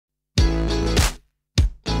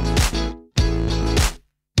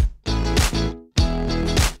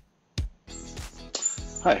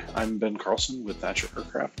Hi, I'm Ben Carlson with Thatcher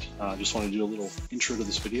Aircraft. Just want to do a little intro to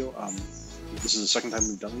this video. This is the second time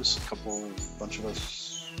we've done this. A bunch of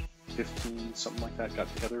us, 15, something like that,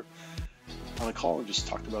 got together on a call and just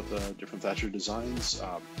talked about the different Thatcher designs,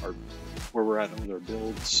 where we're at with our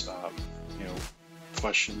builds,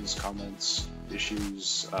 questions, comments,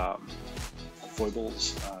 issues,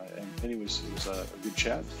 foibles. And anyways, it was a good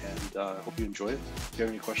chat, and I hope you enjoy it. If you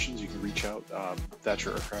have any questions, you can reach out,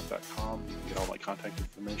 thatcheraircraft.com. You can get all my contact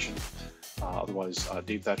information. Otherwise,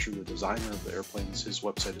 Dave Thatcher, the designer of the airplanes, his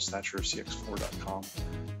website is thatchercx4.com,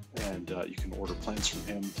 and you can order plans from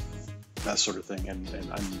him, that sort of thing. And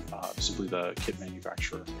I'm simply the kit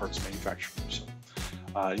manufacturer, parts manufacturer. So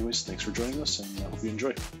anyways, thanks for joining us, and I hope you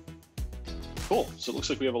enjoy. Cool. So it looks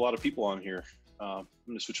like we have a lot of people on here. I'm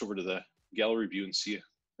going to switch over to the gallery view and see.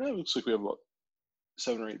 It looks like we have about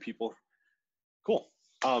 7 or 8 people. Cool.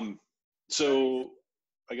 So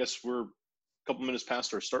I guess we're a couple minutes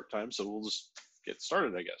past our start time, so we'll just get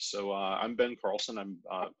started, I guess. So I'm Ben Carlson.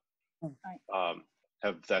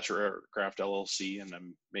 Have Thatcher Aircraft LLC, and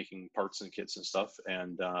I'm making parts and kits and stuff.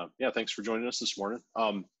 And yeah, thanks for joining us this morning.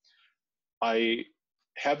 I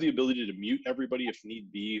have the ability to mute everybody if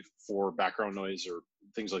need be for background noise or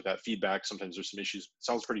things like that, feedback. Sometimes there's some issues. It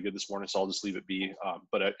sounds pretty good this morning, so I'll just leave it be.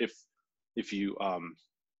 But if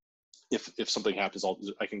something happens,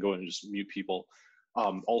 I can go in and just mute people.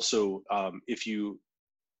 Also, if you're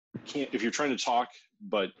trying to talk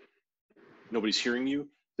but nobody's hearing you,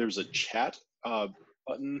 there's a chat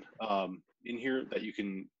button in here that you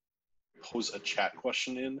can pose a chat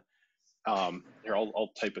question in. Here,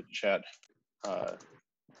 I'll type a chat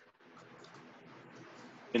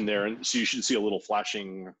in there, and so you should see a little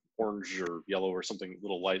flashing orange or yellow or something,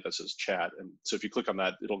 little light that says chat. And so if you click on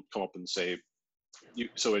that, it'll come up and say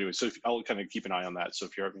so anyway, so I'll kind of keep an eye on that. So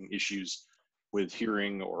if you're having issues with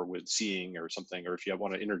hearing or with seeing or something, or if you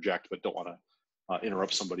want to interject but don't want to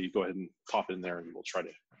interrupt somebody, go ahead and pop in there and we'll try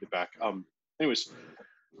to get back. Anyways,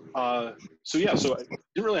 so yeah, so I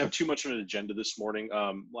didn't really have too much of an agenda this morning.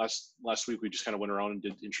 Last week we just kind of went around and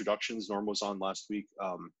did introductions. Norm was on last week.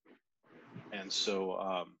 And so,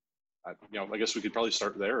 I guess we could probably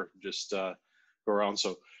start there, just go around.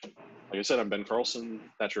 So, like I said, I'm Ben Carlson,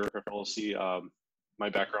 Thatcher Aircraft LLC. My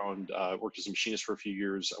background, worked as a machinist for a few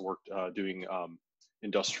years. I worked doing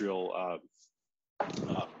industrial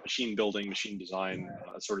machine building, machine design,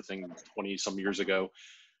 that sort of thing 20-some years ago,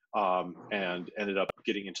 and ended up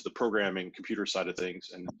getting into the programming computer side of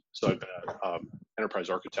things. And so I've been an enterprise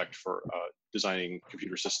architect for designing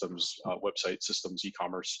computer systems, website systems,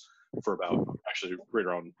 e-commerce, for about actually right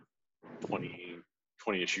around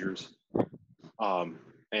 20-ish years.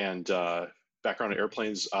 And background in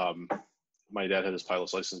airplanes, my dad had his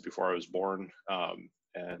pilot's license before I was born,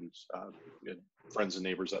 and we had friends and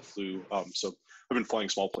neighbors that flew. So I've been flying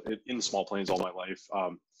in small planes all my life.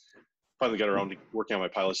 Finally got around to working on my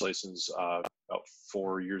pilot's license about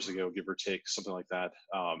 4 years ago, give or take, something like that,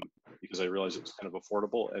 because I realized it was kind of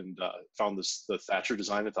affordable, and found the Thatcher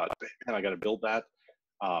design. I thought, man, I got to build that.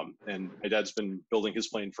 And my dad's been building his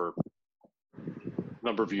plane for a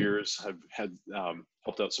number of years. I've had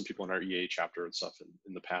helped out some people in our EA chapter and stuff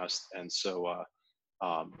in the past. And so,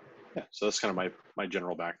 yeah, so that's kind of my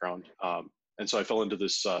general background. And so I fell into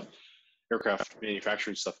this aircraft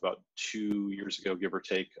manufacturing stuff about 2 years ago, give or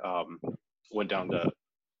take. Went down to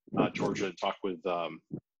Georgia and talked with, I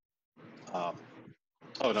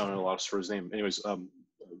lost for his name. Anyways, Greg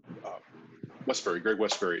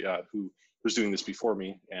Westbury, who was doing this before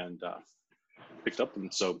me, and picked up.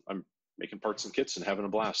 And so I'm making parts and kits and having a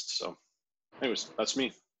blast. So anyways, that's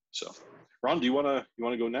me. So Ron, do you want to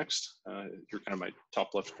go next? You're kind of my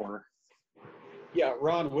top left corner. Yeah,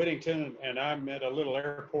 Ron Whittington, and I'm at a little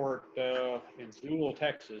airport in Jewell,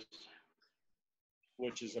 Texas,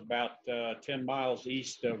 which is about 10 miles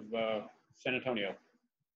east of San Antonio.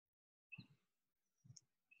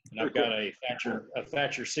 And I've got a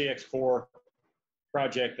Thatcher CX4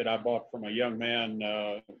 project that I bought from a young man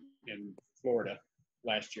in Florida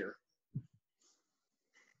last year.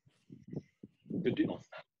 Good deal.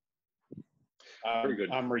 Very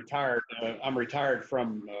good. I'm retired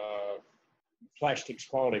from plastics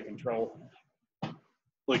quality control.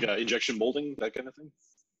 Like injection molding, that kind of thing?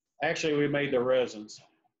 Actually, we made the resins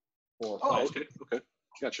for plastic. Okay.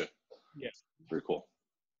 Gotcha. Yes. Very cool.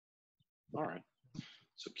 All right.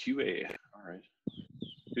 So QA. All right.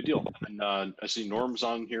 Good deal. And I see Norm's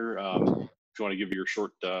on here. If you want to give your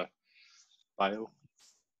short bio.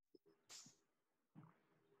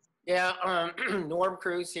 Yeah, Norm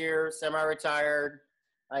Cruz here, semi-retired.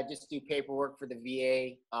 I just do paperwork for the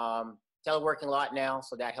VA. Teleworking a lot now,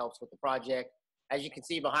 so that helps with the project. as you can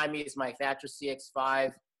see behind me is my Thatcher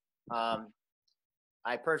CX-5.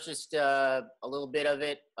 I purchased a little bit of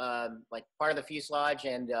it, like part of the fuselage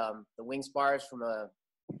and the wing spars from the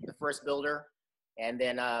first builder. And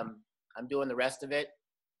then I'm doing the rest of it.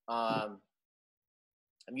 I'm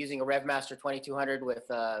using a RevMaster 2200 with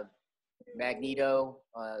magneto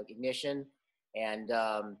ignition. And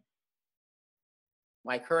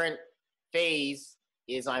my current phase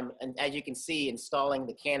is as you can see, installing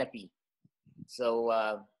the canopy. So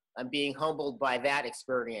I'm being humbled by that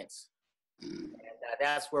experience. And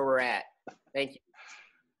that's where we're at. Thank you.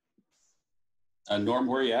 Norm,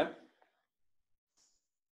 where are you at?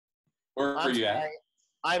 Where are you at?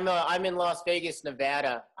 I'm in Las Vegas,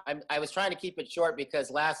 Nevada. I was trying to keep it short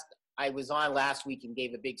because I was on last week and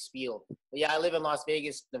gave a big spiel. But yeah, I live in Las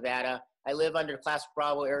Vegas, Nevada. I live under Class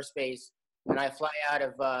Bravo airspace, and I fly out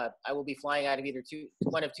of. I will be flying out of either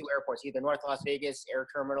one of two airports, either North Las Vegas Air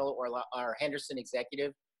Terminal or Henderson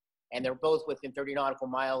Executive, and they're both within 30 nautical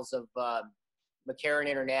miles of McCarran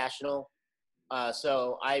International.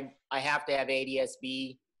 So I have to have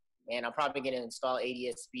ADS-B, and I'm probably going to install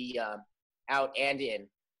ADS-B out and in,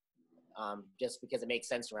 just because it makes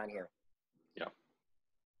sense around here. Yeah.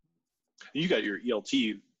 You got your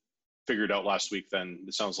ELT figured out last week then,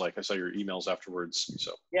 it sounds like. I saw your emails afterwards.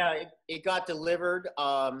 So yeah, it got delivered.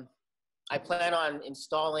 I plan on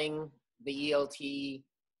installing the ELT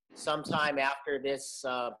sometime after this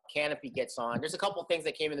canopy gets on. There's a couple things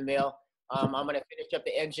that came in the mail. I'm going to finish up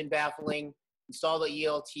the engine baffling, install the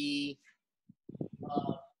ELT,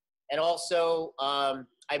 and also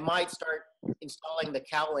I might start installing the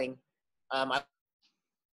cowling.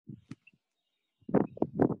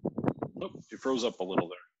 oh, it froze up a little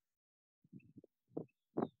there.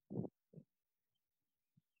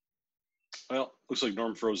 Well, looks like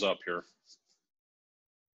Norm froze up here.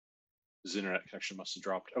 His internet connection must have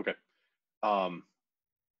dropped. Okay. I'm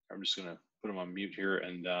just going to put him on mute here.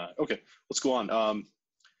 And okay, let's go on.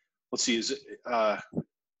 Let's see. Is it, I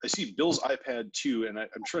see Bill's iPad too, and I'm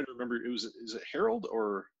trying to remember. Is it Harold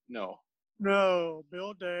or no? No,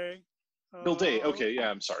 Bill Day. Bill Day. Okay. Yeah,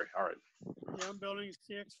 I'm sorry. All right. Yeah, I'm building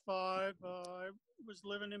CX-5. I was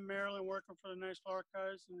living in Maryland working for the National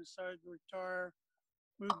Archives and decided to retire.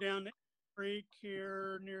 Moved down to Creek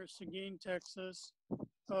here near Seguin, Texas,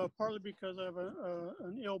 partly because I have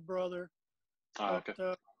an ill brother. Okay.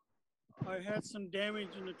 I had some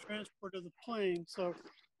damage in the transport of the plane, so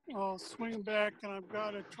I'll swing back and I've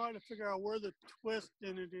got to try to figure out where the twist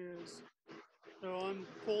in it is. So I'm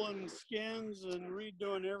pulling skins and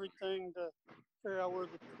redoing everything to figure out where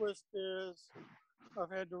the twist is.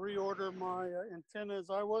 I've had to reorder my antennas.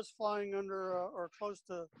 I was flying under or close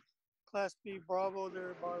to Class B Bravo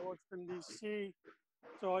there by Washington, D.C.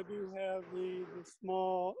 So I do have the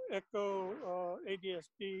small Echo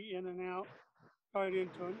ADS-B in and out tied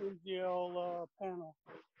into an NGL panel.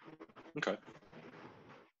 Okay.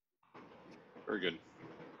 Very good.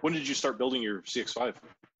 When did you start building your CX-5?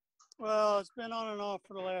 Well, it's been on and off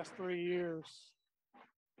for the last 3 years.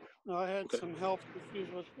 I had some health issues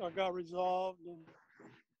which I got resolved and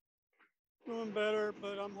doing better,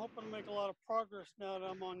 but I'm hoping to make a lot of progress now that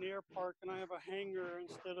I'm on the air park and I have a hangar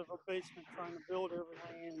instead of a basement trying to build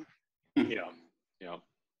everything in. Yeah. Yeah.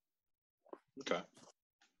 Okay.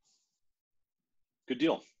 Good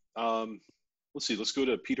deal. Let's see. Let's go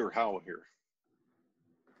to Peter Howe here.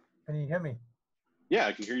 Can you hear me? Yeah,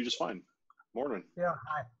 I can hear you just fine. Morning. Yeah,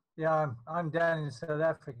 hi. Yeah, I'm down in South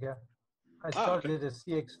Africa. I started a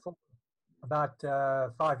CX-4 about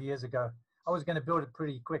 5 years ago. I was going to build it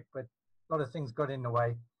pretty quick, but a lot of things got in the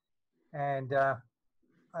way. And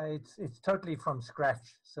it's totally from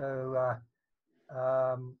scratch. So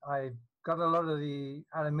I got a lot of the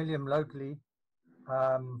aluminium locally.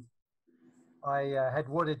 I had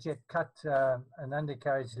water jet cut an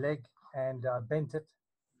undercarriage leg and bent it.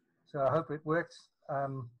 So I hope it works.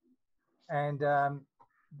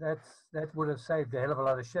 That would have saved a hell of a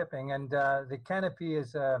lot of shipping. And the canopy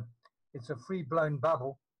is it's a free blown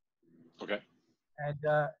bubble. Okay.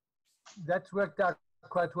 And that's worked out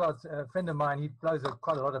quite well. A friend of mine, he blows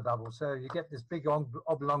quite a lot of bubbles. So you get this big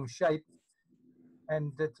oblong shape.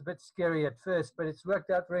 And it's a bit scary at first, but it's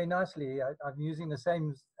worked out very nicely. I'm using the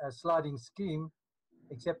same sliding scheme,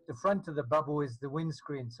 except the front of the bubble is the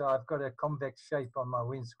windscreen. So I've got a convex shape on my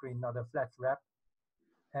windscreen, not a flat wrap.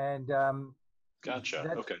 And gotcha.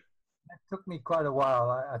 Okay. That took me quite a while.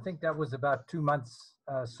 I think that was about 2 months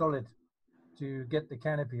solid to get the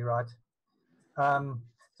canopy right.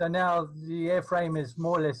 So now the airframe is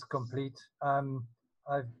more or less complete.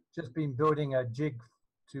 I've just been building a jig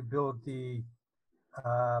to build the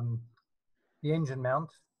engine mount,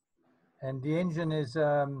 and the engine is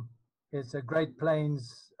It's a Great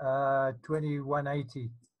Plains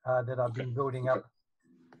 2180 that I've been building up.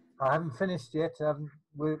 I haven't finished yet.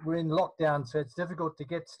 We're in lockdown, so it's difficult to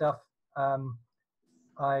get stuff. I'm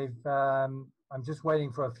just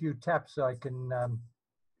waiting for a few taps so I can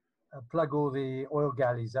plug all the oil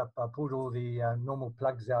galleys up. I pulled all the normal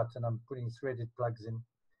plugs out, and I'm putting threaded plugs in,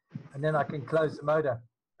 and then I can close the motor.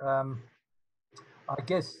 I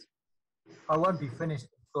guess I won't be finished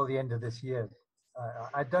until the end of this year.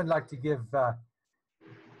 I don't like to give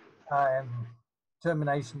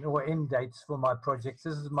termination or end dates for my projects.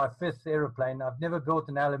 This is my 5th aeroplane. I've never built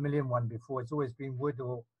an aluminium one before. It's always been wood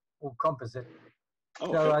or composite.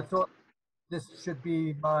 Oh, so okay. I thought this should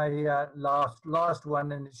be my last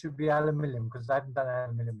one, and it should be aluminium because I haven't done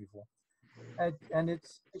aluminium before. And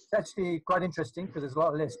it's actually quite interesting because there's a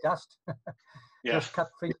lot less dust. Yeah. Just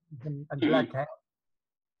cut fingers and black hand.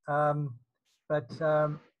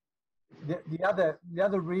 The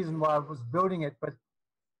other reason why I was building it, but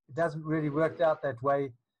it doesn't really work out that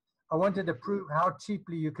way. I wanted to prove how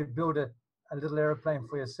cheaply you could build a little airplane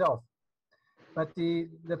for yourself. But the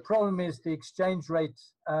problem is the exchange rate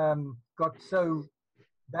got so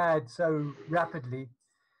bad so rapidly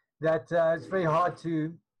that it's very hard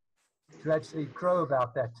to actually crow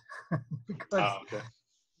about that because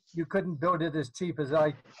you couldn't build it as cheap as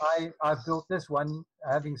I built this one,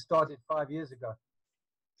 having started 5 years ago.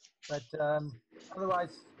 But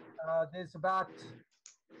otherwise,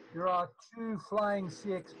 there are 2 flying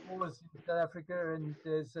CX4s in South Africa, and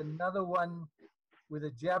there's another one with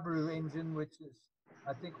a Jabiru engine, which is,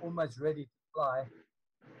 I think, almost ready to fly.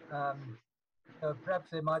 So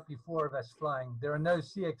perhaps there might be 4 of us flying. There are no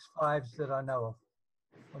CX5s that I know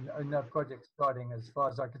of, no project starting as far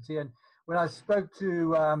as I can see. And when I spoke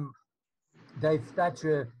to Dave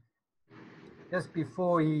Thatcher just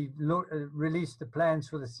before he released the plans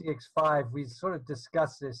for the CX5, we sort of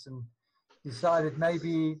discussed this and decided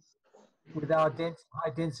maybe with our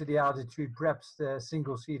high density altitude, perhaps the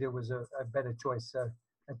single seater was a better choice. So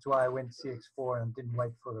that's why I went CX4 and didn't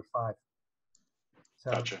wait for the 5.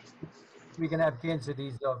 So Gotcha. we can have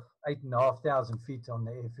densities of 8,500 feet on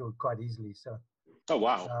the airfield quite easily. So. Oh,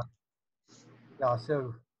 wow. Yeah,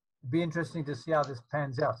 so it'd be interesting to see how this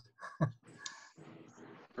pans out.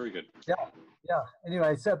 Very good. Yeah.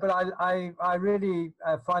 Anyway, so but I really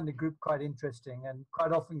find the group quite interesting, and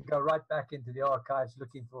quite often go right back into the archives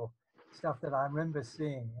looking for stuff that I remember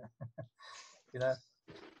seeing. You know,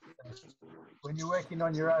 when you're working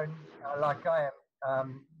on your own, like I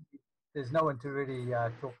am, there's no one to really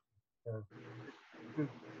talk to.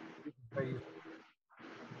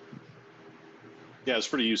 Yeah, it's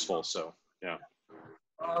pretty useful. So, yeah.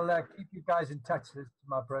 I'll keep you guys in touch with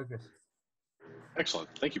my progress. Excellent.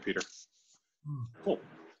 Thank you, Peter. Cool.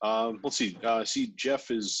 Let's see. See,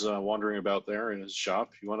 Jeff is wandering about there in his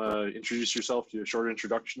shop. You want to introduce yourself? Do a short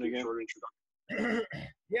introduction again?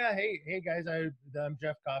 Yeah. Hey guys. I'm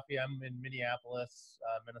Jeff Coffey. I'm in Minneapolis,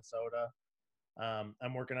 Minnesota.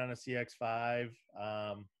 I'm working on a CX5.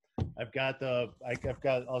 I'll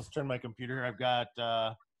turn my computer. I've got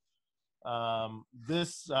the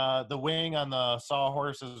wing on the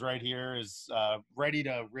sawhorse is right here, is ready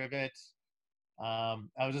to rivet. I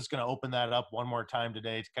was just going to open that up one more time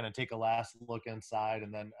today to kind of take a last look inside,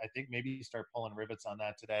 and then I think maybe start pulling rivets on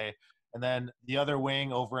that today. And then the other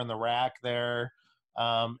wing over in the rack there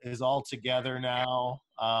is all together now.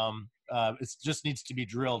 It just needs to be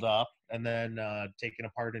drilled up and then taken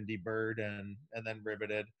apart and deburred and then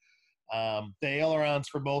riveted. The ailerons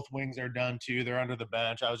for both wings are done too. They're under the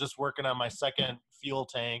bench. I was just working on my second fuel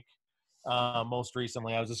tank most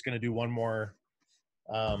recently. I was just going to do one more.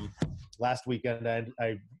 Last weekend,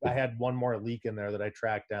 I had one more leak in there that I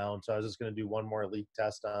tracked down. So I was just going to do one more leak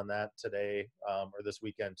test on that today or this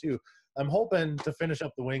weekend too. I'm hoping to finish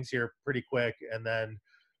up the wings here pretty quick and then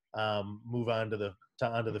move on to the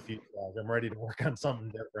fuselage. I'm ready to work on something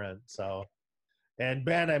different. So. And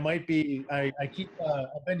Ben, I've been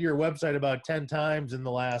to your website about 10 times in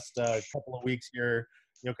the last couple of weeks here,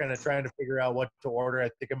 kind of trying to figure out what to order. I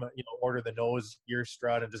think I'm going to order the nose gear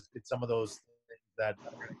strut and just get some of those things that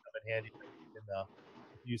are going to come in handy in the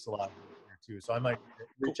fuselage here too. So I might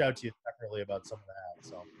reach out to you separately about some of that.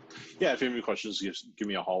 So yeah, if you have any questions, just give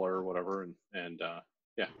me a holler or whatever. And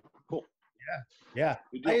yeah, cool. Yeah.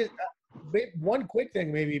 One quick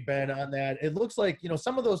thing maybe, Ben, on that. It looks like,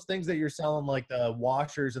 some of those things that you're selling, like the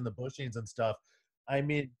washers and the bushings and stuff, I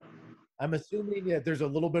mean, I'm assuming that there's a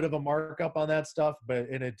little bit of a markup on that stuff,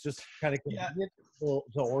 and it's just kind of convenient to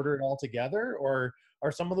order it all together, or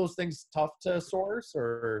are some of those things tough to source?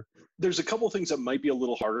 Or there's a couple of things that might be a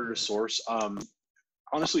little harder to source.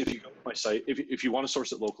 Honestly, if you go to my site, if you want to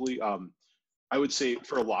source it locally, I would say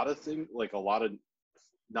for a lot of things, like a lot of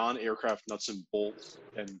non-aircraft nuts and bolts,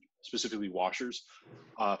 and specifically washers,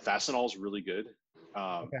 Fastenal is really good.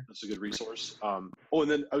 Okay. That's a good resource. Oh, and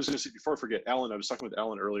then I was going to say, before I forget, Alan, I was talking with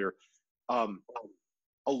Alan earlier.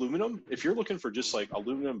 Aluminum, if you're looking for just like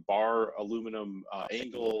aluminum bar, aluminum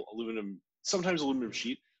angle, sometimes aluminum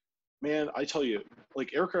sheet, man, I tell you,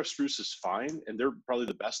 like aircraft spruce is fine, and they're probably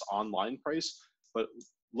the best online price, but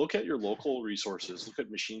look at your local resources, look at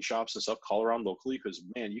machine shops and stuff, call around locally, because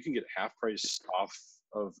man, you can get half price off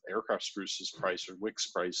of aircraft spruce's price or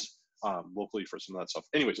Wick's price locally for some of that stuff.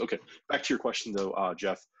 Anyways, okay, back to your question though,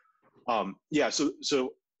 Jeff. Yeah, so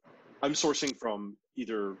I'm sourcing from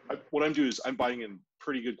what I'm doing is I'm buying in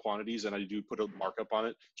pretty good quantities, and I do put a markup on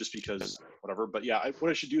it just because whatever. But yeah, what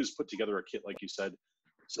I should do is put together a kit, like you said,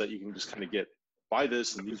 so that you can just kind of buy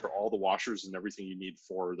this, and these are all the washers and everything you need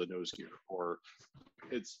for the nose gear, or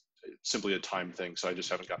it's simply a time thing. So I just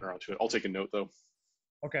haven't gotten around to it. I'll take a note though.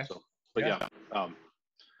 Okay. So, but yeah.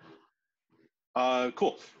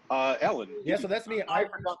 Cool. Alan. Yeah, so that's me. I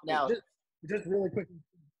forgot now. Just really quick.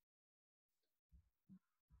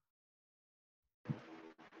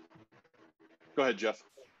 Go ahead, Jeff.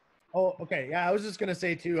 Oh, okay. Yeah, I was just gonna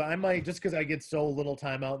say too. I might, just because I get so little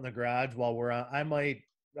time out in the garage while we're on, I might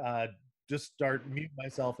just start mute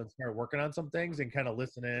myself and start working on some things and kind of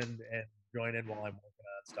listen in and join in while I'm working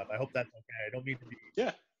on stuff. I hope that's okay. I don't mean to be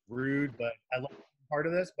rude, but I love part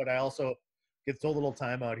of this, but I also get so little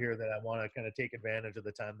time out here that I want to kind of take advantage of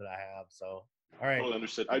the time that I have. So, all right. Totally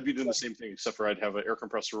understood. I'd be doing the same thing, except for I'd have an air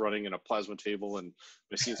compressor running and a plasma table and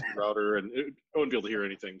my CNC router, and I wouldn't be able to hear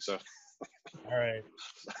anything. So. All right.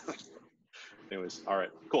 Anyways, all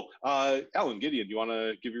right, cool. Alan, Gideon, do you want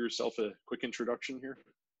to give yourself a quick introduction here?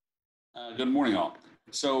 Good morning, all.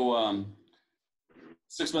 So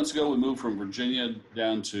 6 months ago, we moved from Virginia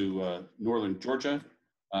down to northern Georgia.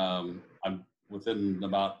 I'm within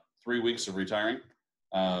about 3 weeks of retiring.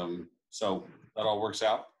 So that all works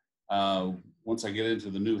out. Once I get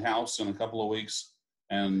into the new house in a couple of weeks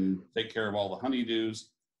and take care of all the honeydews,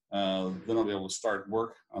 then I'll be able to start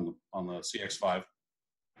work on the CX-5.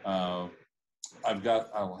 I'll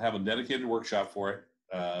have a dedicated workshop for it.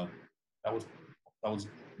 That was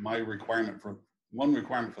my requirement for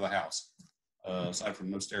the house, aside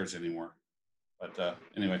from no stairs anymore. But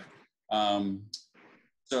anyway,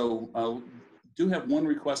 so do have one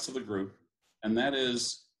request to the group, and that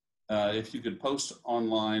is if you could post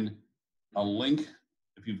online a link.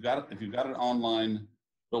 If you've got an online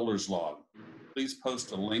builder's log, please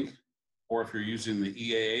post a link, or if you're using the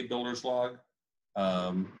EAA builder's log,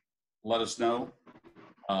 let us know.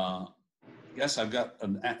 Yes, I've got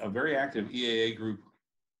a very active EAA group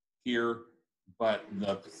here, but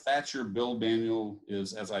the Thatcher build manual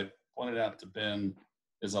is, as I pointed out to Ben,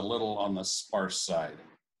 is a little on the sparse side.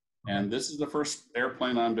 And this is the first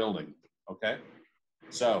airplane I'm building, okay?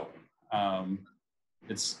 So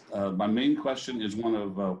it's my main question is one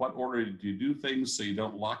of what order do you do things so you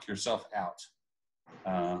don't lock yourself out?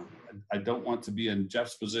 I don't want to be in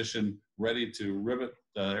Jeff's position, ready to rivet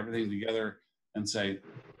everything together and say,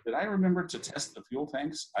 did I remember to test the fuel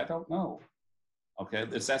tanks? I don't know. Okay,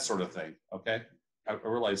 it's that sort of thing. Okay, I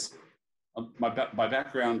realize my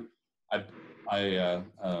background, I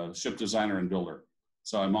ship designer and builder,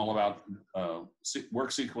 so I'm all about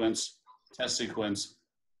work sequence, test sequence,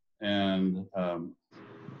 and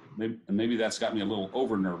maybe that's got me a little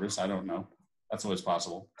over nervous. I don't know. That's always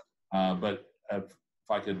possible. But if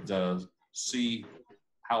I could see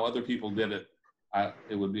how other people did it,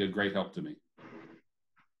 it would be a great help to me.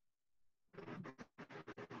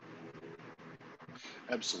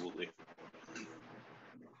 Absolutely.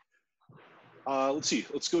 Let's see.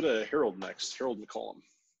 Let's go to Harold next. Harold McCollum.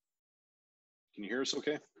 Can you hear us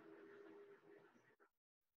okay?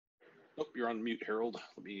 Nope, you're on mute, Harold.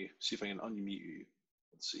 Let me see if I can unmute you.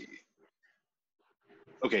 Let's see.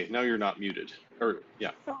 Okay, now you're not muted. Or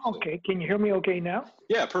yeah. Okay, can you hear me okay now?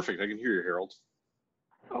 Yeah, perfect. I can hear you, Harold.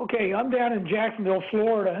 Okay, I'm down in Jacksonville,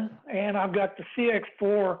 Florida, and I've got the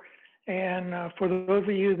CX-4. And for those of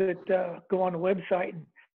you that go on the website and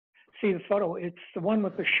see the photo, it's the one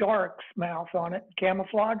with the shark's mouth on it,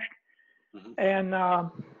 camouflaged. Mm-hmm. And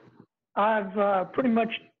I've pretty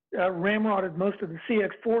much ramrodded most of the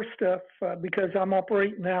CX-4 stuff because I'm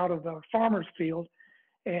operating out of a farmer's field,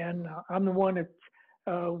 and I'm the one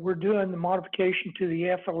that we're doing the modification to the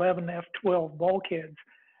F-11, F-12 bulkheads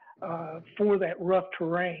for that rough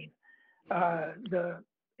terrain.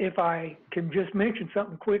 If I can just mention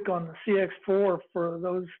something quick on the CX-4 for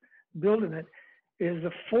those building it, is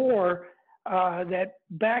the 4, that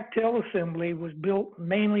back tail assembly was built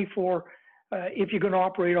mainly for if you're going to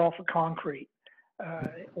operate off of concrete.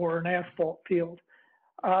 or an asphalt field.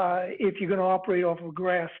 If you're going to operate off of a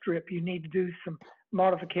grass strip, you need to do some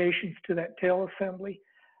modifications to that tail assembly.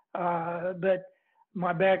 But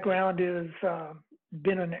my background is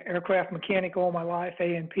been an aircraft mechanic all my life,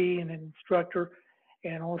 A&P, and an instructor,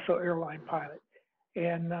 and also airline pilot.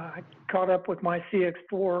 And I caught up with my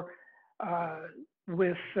CX4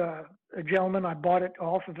 with a gentleman. I bought it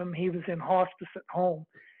off of him. He was in hospice at home,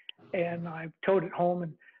 and I towed it home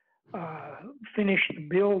and finished the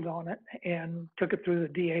build on it and took it through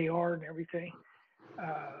the DAR and everything.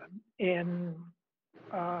 And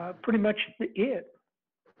pretty much it.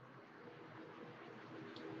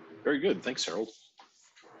 Very good. Thanks, Harold.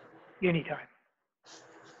 Anytime.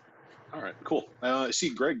 All right, cool. I see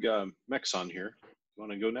Greg Mex on here. You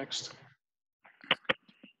want to go next?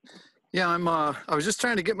 Yeah, I was just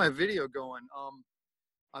trying to get my video going.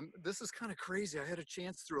 This is kind of crazy. I had a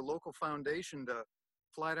chance through a local foundation to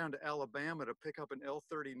fly down to Alabama to pick up an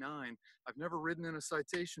L-39. I've never ridden in a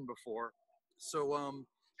Citation before. So,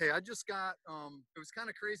 hey, I just got, it was kind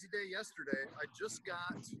of crazy day yesterday. I just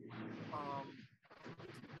got,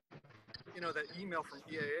 you know, that email from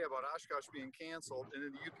EAA about Oshkosh being canceled, and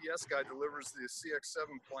then the UPS guy delivers the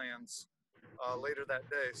CX-7 plans later that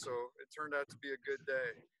day. So it turned out to be a good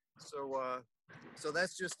day. So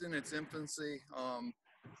that's just in its infancy.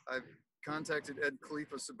 I've contacted Ed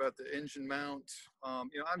Kalifas about the engine mount.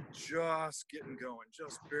 You know, I'm just getting going,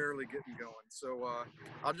 just barely getting going. So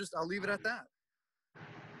I'll leave it at that.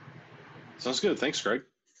 Sounds good. Thanks, Greg.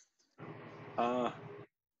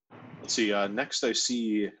 Let's see. Next, I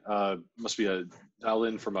see must be a dial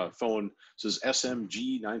in from a phone. It says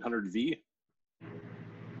SMG 900V. I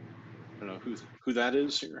don't know who that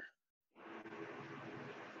is here.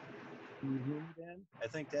 Can you hear me, Dan? I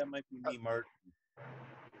think that might be me, Martin.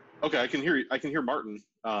 Okay, I can hear you. I can hear Martin.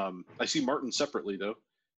 I see Martin separately though.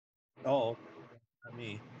 Oh, not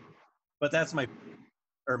me. But that's my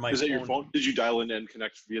Is that your phone? Did you dial in and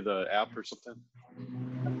connect via the app or something?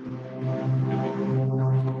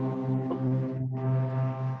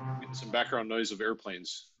 Getting some background noise of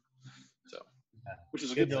airplanes, so which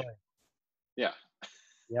is a good thing. Yeah,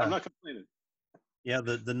 yeah. I'm not complaining. Yeah,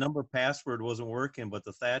 the number password wasn't working, but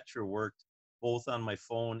the Thatcher worked both on my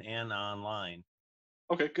phone and online.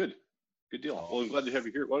 Okay, good deal. Well, I'm glad to have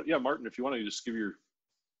you here. Well, yeah, Martin, if you want to just give your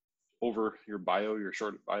bio, your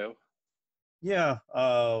short bio. Yeah,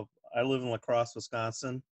 I live in La Crosse,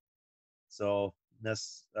 Wisconsin, so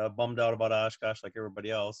that's bummed out about Oshkosh like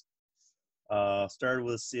everybody else. Started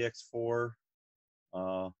with CX4,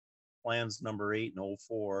 plans number 8 and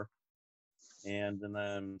 04, and then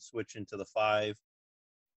I'm switching to the 5.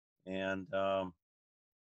 And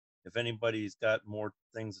if anybody's got more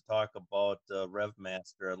things to talk about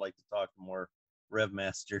RevMaster, I'd like to talk to more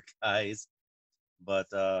RevMaster guys, but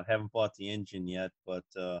haven't bought the engine yet, but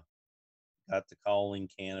got the cowling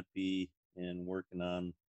canopy and working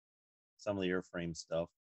on some of the airframe stuff.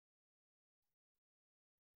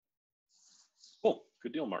 Cool.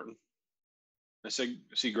 Good deal, Martin. I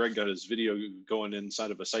see Greg got his video going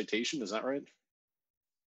inside of a Citation. Is that right?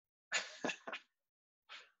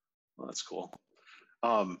 Well, that's cool.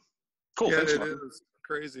 Cool. Yeah, Thanks, it Martin. is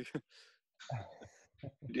crazy.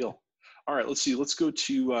 Good deal. All right, let's see. Let's go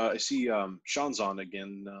to, I see Sean's on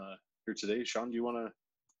again here today. Sean, do you want to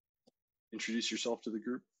introduce yourself to the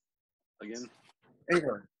group again? Hey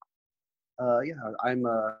there. Yeah, I'm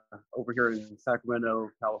over here in Sacramento,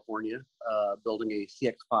 California, building a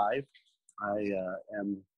CX-5. I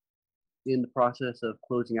am in the process of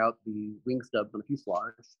closing out the wing stubs on the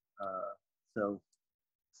fuselage. So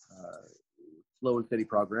slow and steady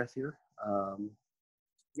progress here.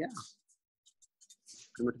 Yeah,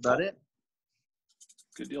 pretty much about it.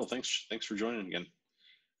 Good deal. Thanks for joining again.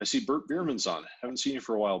 I see Bert Bierman's on. Haven't seen you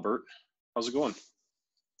for a while, Bert. How's it going?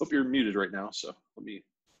 Hope you're muted right now, so let me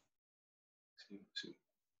see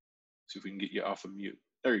if we can get you off of mute.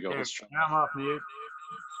 There you go. Let's try. I'm off mute.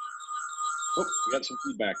 Oh, we got some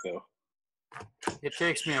feedback though. It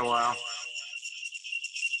takes me a while.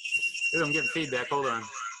 Ooh, I'm getting feedback. Hold on.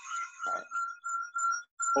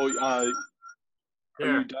 Oh, are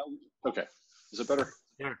there. you dialed? Okay. Is it better?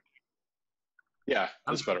 There. Yeah,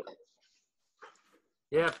 that's better.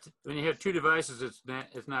 Yeah, when you have two devices, it's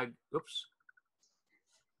not. Oops.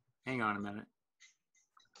 Hang on a minute.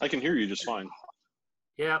 I can hear you just fine.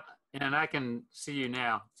 Yep, and I can see you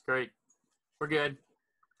now. It's great. We're good.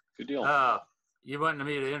 Good deal. You wanted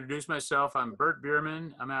me to introduce myself. I'm Bert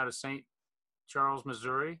Bierman. I'm out of St. Charles,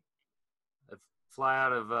 Missouri. I fly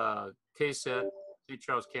out of KSET, St.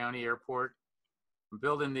 Charles County Airport. I'm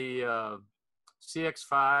building the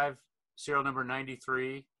CX-5, serial number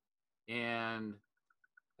 93, and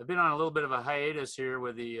I've been on a little bit of a hiatus here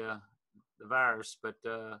with the virus, but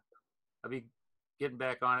I'll be getting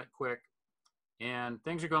back on it quick. And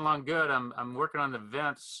things are going along good. I'm working on the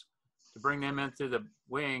vents to bring them in through the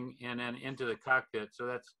wing and then into the cockpit. So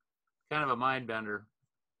that's kind of a mind bender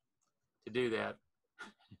to do that.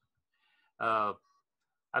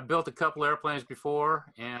 I've built a couple airplanes before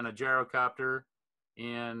and a gyrocopter,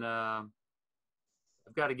 and I've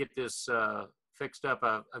got to get this fixed up.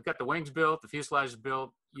 I've got the wings built, the fuselage is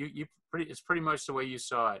built. It's pretty much the way you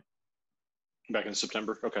saw it. Back in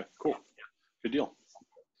September. Okay, cool. Good deal.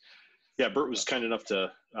 Yeah, Bert was kind enough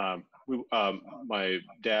to, my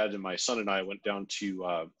dad and my son and I went down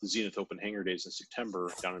to the Zenith Open Hangar Days in September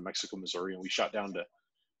down in Mexico, Missouri, and we shot down to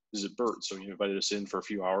visit Bert. So he invited us in for a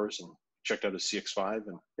few hours and checked out his CX-5.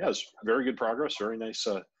 And yeah, it was very good progress, very nice,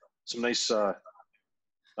 some nice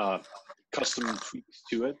custom tweaks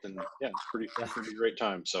to it. And yeah, it's pretty great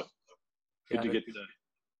time. So good to get to,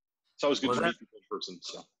 it's always good to meet people in person.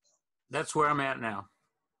 So that's where I'm at now.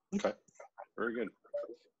 Okay, very good.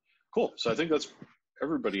 Cool. So I think that's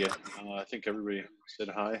everybody. I think everybody said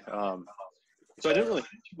hi. So I didn't really have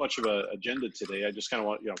too much of an agenda today. I just kind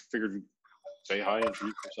of figured we'd say hi,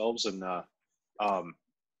 introduce ourselves, and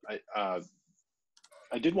I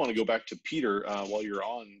did want to go back to Peter while you're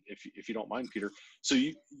on, if you don't mind, Peter. So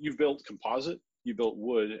you've built composite, you built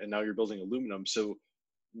wood, and now you're building aluminum. So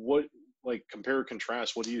what, like, compare,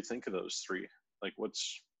 contrast, what do you think of those three? Like,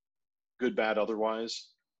 what's good, bad, otherwise?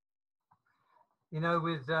 You know,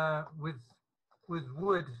 with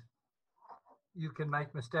wood, you can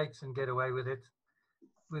make mistakes and get away with it.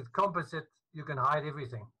 With composite, you can hide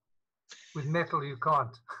everything. With metal, you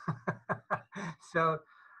can't. So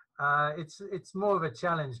it's more of a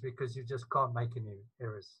challenge because you just can't make any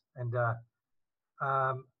errors. And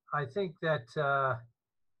I think that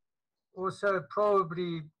also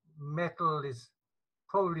probably metal is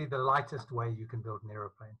probably the lightest way you can build an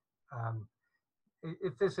aeroplane.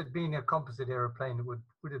 If this had been a composite aeroplane, it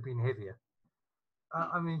would have been heavier.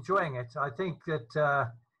 I'm enjoying it. I think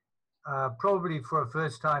that probably for a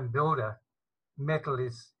first-time builder, metal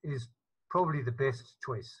is probably the best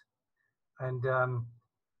choice. And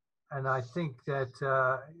I think that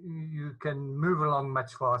you can move along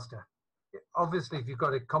much faster. Obviously, if you've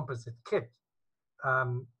got a composite kit,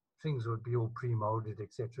 things would be all pre-molded,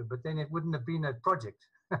 etc. But then it wouldn't have been a project.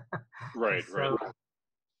 Right, so,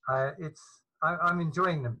 right. I'm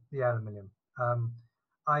enjoying the aluminum.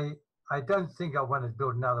 I don't think I want to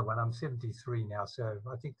build another one. I'm 73 now, so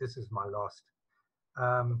I think this is my last.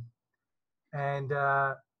 And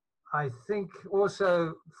I think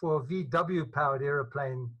also for VW powered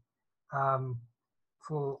airplane,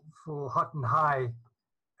 for hot and high,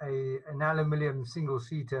 an aluminum single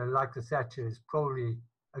seater like the Thatcher is probably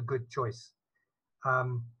a good choice.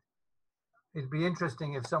 It'd be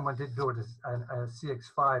interesting if someone did build a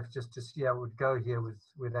CX-5 just to see how it would go here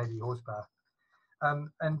with 80 horsepower.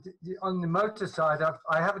 And on the motor side,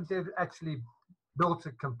 I haven't actually built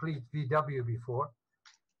a complete VW before.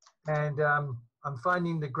 And I'm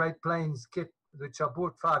finding the Great Plains kit, which I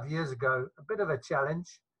bought 5 years ago, a bit of a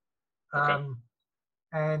challenge. Okay.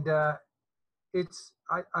 And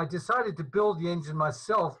I decided to build the engine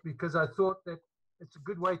myself because I thought that it's a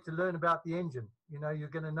good way to learn about the engine. You know, you're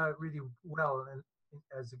going to know it really well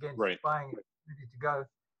as against buying it ready to go.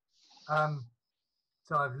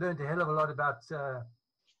 So I've learned a hell of a lot about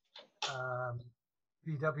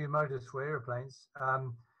VW motors for airplanes.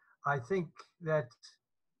 I think that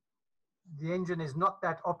the engine is not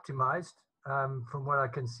that optimized from what I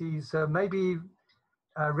can see. So maybe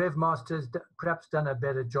RevMaster's perhaps done a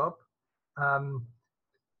better job.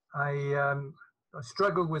 I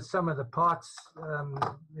struggle with some of the parts.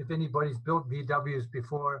 If anybody's built VWs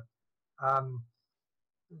before,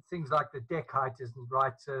 things like the deck height isn't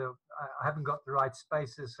right. So I haven't got the right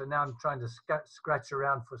spaces. So now I'm trying to scratch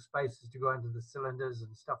around for spaces to go into the cylinders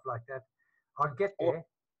and stuff like that. I'll get there.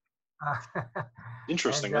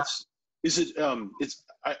 Interesting. And,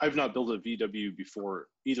 I've not built a VW before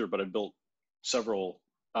either, but I've built several,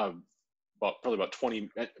 probably about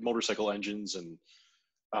 20 motorcycle engines and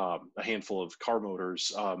a handful of car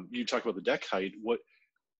motors. You talk about the deck height. What?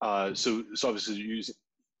 So obviously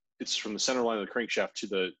it's from the center line of the crankshaft to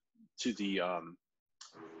the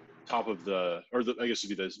top of I guess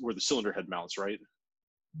it'd be where the cylinder head mounts, right?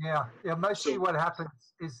 Yeah. Mostly what happens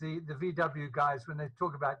is the VW guys, when they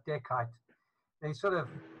talk about deck height, they sort of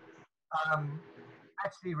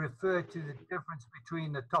actually refer to the difference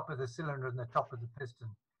between the top of the cylinder and the top of the piston.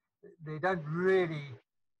 They don't really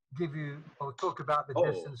give you or talk about the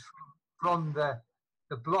distance from the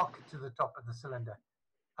block to the top of the cylinder.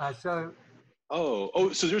 So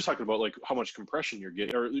Oh, so you're talking about like how much compression you're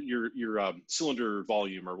getting, or your cylinder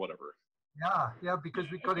volume or whatever. Yeah, because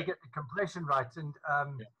we've got to get the compression right. And,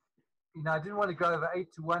 I didn't want to go over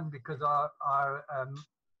 8-to-1 because our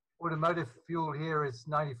automotive fuel here is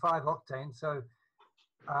 95 octane. So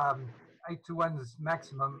 8-to-1 is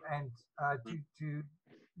maximum. And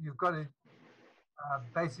you've got to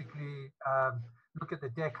basically look at the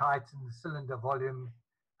deck height and the cylinder volume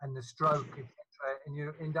and the stroke, etc., and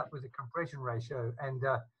you end up with a compression ratio. And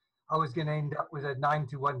I was going to end up with a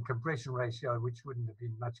 9-to-1 compression ratio, which wouldn't have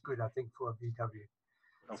been much good, I think, for a VW.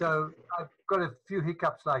 Okay. So I've got a few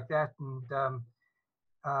hiccups like that, and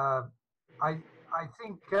I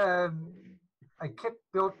think a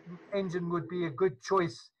kit-built engine would be a good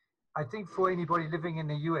choice, I think, for anybody living in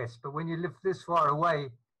the US. But when you live this far away,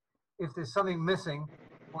 if there's something missing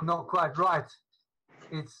or not quite right,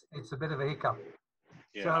 it's a bit of a hiccup.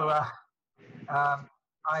 Yeah. So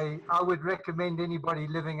I would recommend anybody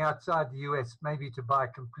living outside the US maybe to buy a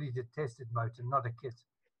completed tested motor, not a kit.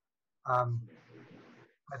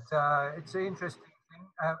 But it's an interesting thing.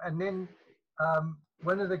 And then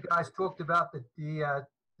one of the guys talked about the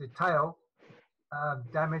tail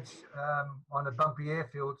damage on a bumpy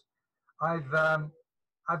airfield. I've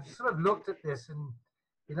sort of looked at this,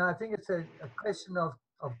 and I think it's a question of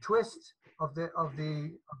twist of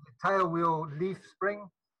the tail wheel leaf spring,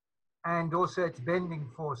 and also its bending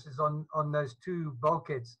forces on those two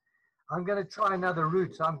bulkheads. I'm going to try another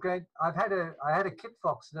route. I had a Kit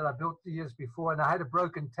Fox that I built the years before, and I had a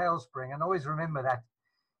broken tail spring, and I always remember that.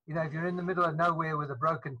 If you're in the middle of nowhere with a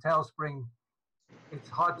broken tail spring, it's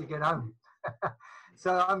hard to get home.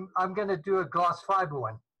 So I'm going to do a glass fiber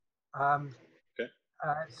one. Okay.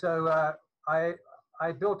 So I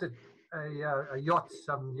built a yacht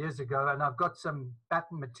some years ago, and I've got some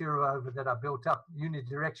batten material over that I built up,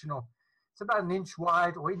 unidirectional. It's about 1 inch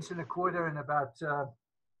wide, or 1 1/4 inch, and about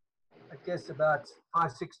I guess about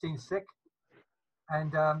 5/16 thick.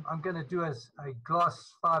 And I'm going to do a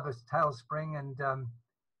glass fiber tail spring,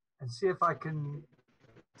 and see if I can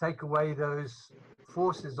take away those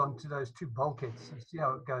forces onto those two bulkheads and see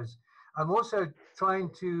how it goes. I'm also trying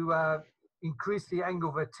to increase the angle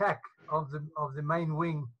of attack of the main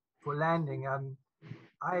wing for landing.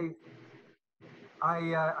 I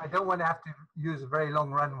don't want to have to use a very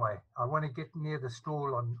long runway. I want to get near the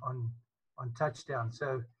stall on touchdown.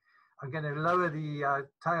 So I'm going to lower the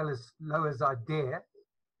tail as low as I dare,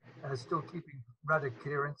 still keeping rudder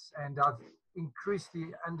clearance, and I've increased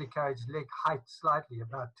the undercarriage leg height slightly,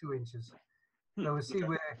 about 2 inches. So we'll see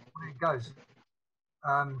where it goes.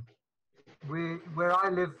 Where I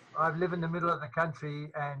live in the middle of the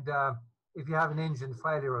country, and if you have an engine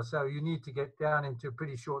failure or so, you need to get down into a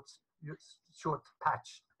pretty short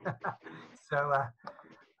patch. So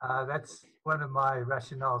that's one of my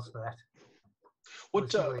rationales for that.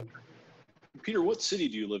 Peter, what city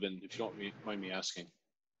do you live in, if you don't mind me asking?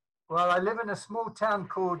 Well, I live in a small town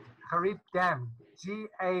called Gariep Dam,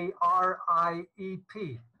 Gariep.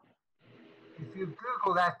 If you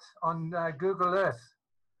Google that on Google Earth,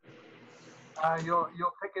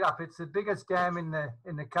 you'll pick it up. It's the biggest dam in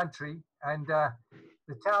the country, and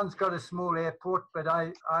the town's got a small airport, but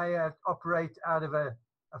I operate out of a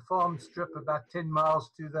farm strip about 10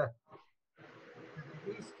 miles to the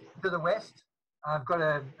east, to the west. I've got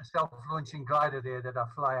a self-launching glider there that I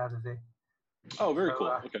fly out of there. Oh, very cool.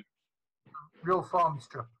 Okay. Real farm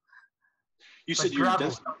strip. You said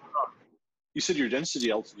your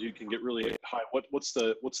density altitude can get really high. What's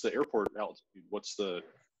the airport altitude? What's the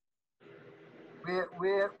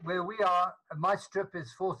where we are? My strip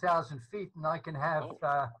is 4,000 feet, and I can have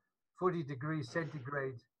 40 degrees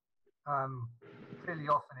centigrade fairly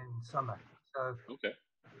often in summer. So okay,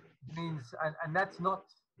 it means, and that's not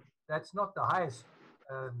the highest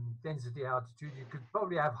density altitude. You could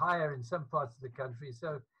probably have higher in some parts of the country.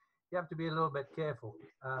 So you have to be a little bit careful.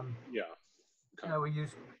 Yeah. Okay. We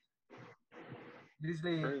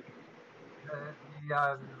usually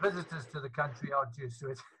the visitors to the country aren't used to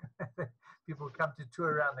it. People come to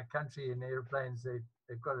tour around the country in airplanes.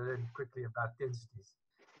 They've got to learn quickly about densities.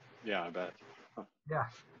 Yeah, I bet. Huh. Yeah.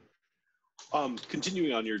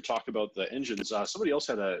 Continuing on your talk about the engines, somebody else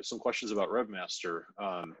had some questions about RevMaster.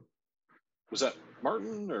 Was that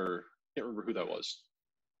Martin, or I can't remember who that was?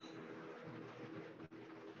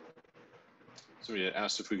 Somebody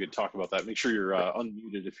asked if we could talk about that. Make sure you're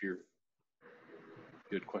unmuted if you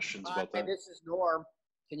had questions about that. This is Norm.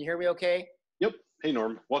 Can you hear me okay? Yep. Hey,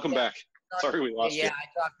 Norm. Welcome back. Sorry we lost you. Yeah, I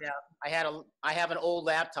dropped out. I have an old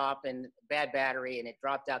laptop and bad battery, and it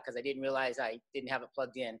dropped out because I didn't realize I didn't have it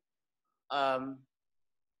plugged in.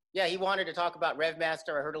 Yeah, he wanted to talk about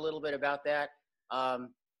RevMaster. I heard a little bit about that.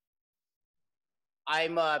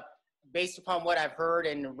 I'm based upon what I've heard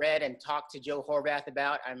and read and talked to Joe Horvath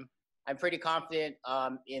about, I'm pretty confident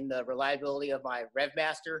in the reliability of my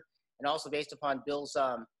RevMaster, and also based upon Bill's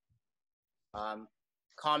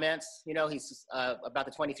comments. You know, he's about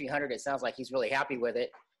the 2300. It sounds like he's really happy with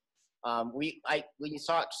it. When you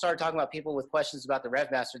started talking about people with questions about the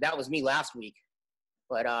RevMaster, that was me last week.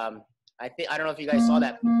 But I don't know if you guys saw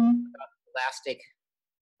that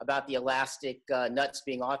about the elastic nuts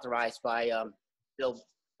being authorized by Joe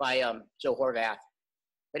Horvath.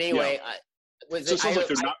 But anyway, so it sounds like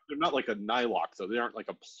they're not like a nylock though. They aren't like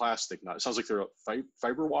a plastic nut. It sounds like they're a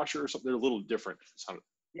fiber washer or something. They're a little different.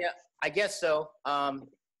 Yeah, I guess so.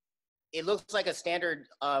 It looks like a standard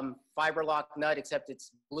fiber lock nut, except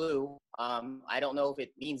it's blue. I don't know if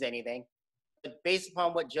it means anything. But based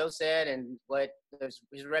upon what Joe said and what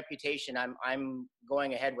his reputation, I'm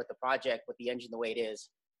going ahead with the project with the engine the way it is.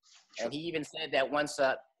 Sure. And he even said that once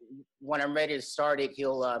when I'm ready to start it,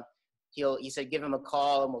 he said give him a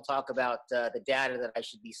call and we'll talk about the data that I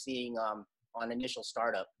should be seeing on initial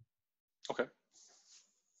startup. Okay.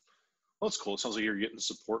 Well, that's cool. It sounds like you're getting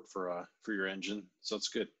support for your engine, so that's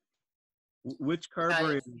good. Which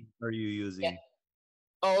carburetor are you using? Yeah.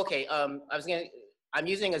 Oh, okay. I'm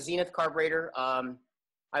using a Zenith carburetor.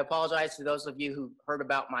 I apologize to those of you who heard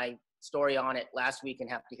about my story on it last week and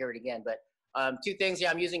have to hear it again. But two things. Yeah,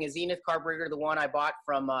 I'm using a Zenith carburetor, the one I bought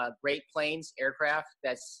from Great Plains Aircraft.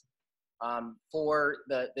 That's for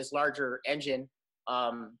this larger engine.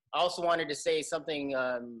 I also wanted to say something,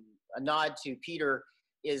 a nod to Peter,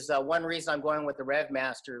 is one reason I'm going with the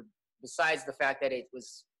RevMaster, besides the fact that it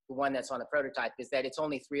was the one that's on the prototype, is that it's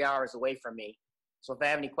only 3 hours away from me. So if I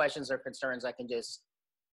have any questions or concerns, I can just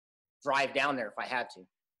drive down there if I had to.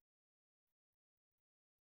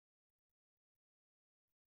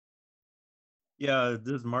 Yeah,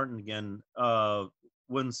 this is Martin again.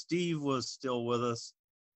 When Steve was still with us,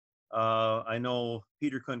 I know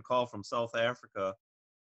Peter couldn't call from South Africa,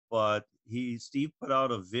 but Steve put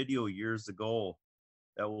out a video years ago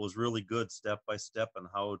that was really good step by step on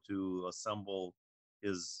how to assemble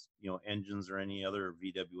his engines or any other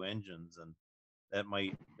VW engines, and that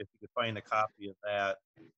might, if you could find a copy of that,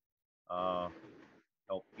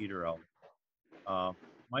 help Peter out.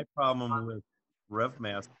 My problem with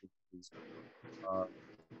RevMaster is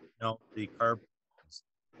the carb.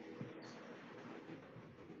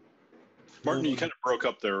 Martin, you kind of broke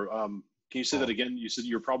up there. Can you say that again? You said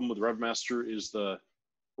your problem with RevMaster is the...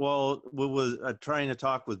 Well, we was trying to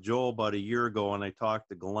talk with Joel about a year ago, and I talked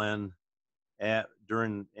to Glenn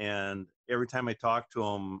and every time I talked to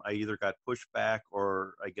him, I either got pushback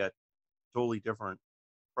or I got totally different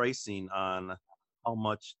pricing on how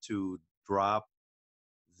much to drop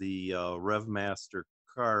the RevMaster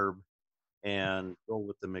carb and go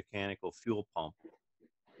with the mechanical fuel pump.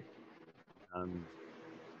 And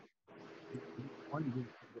he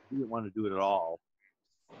didn't want to do it at all.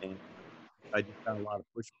 And I just got a lot of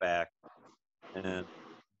pushback. And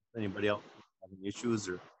anybody else having issues,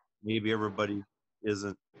 or maybe everybody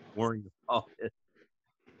isn't worrying about it,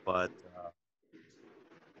 but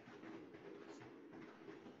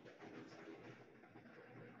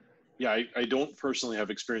yeah, I don't personally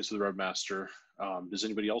have experience with the RevMaster. Does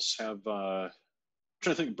anybody else have? I'm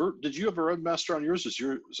trying to think. Bert, did you have a RevMaster on yours?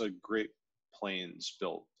 Was a Great Plains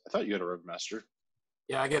built? I thought you had a RevMaster.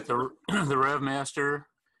 Yeah, I get the RevMaster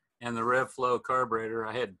and the RevFlow carburetor.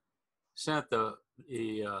 I had sent the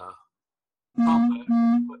pump.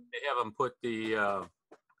 They have them put the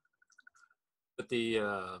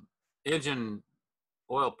engine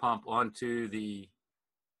oil pump onto the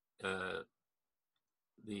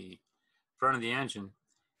front of the engine,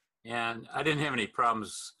 and I didn't have any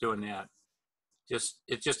problems doing that. It's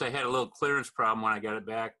just I had a little clearance problem when I got it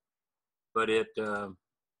back, but I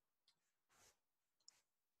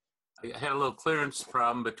had a little clearance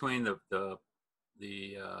problem between the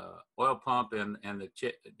oil pump and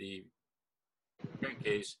the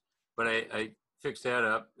crankcase, but I fixed that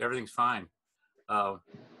up. Everything's fine.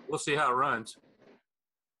 We'll see how it runs.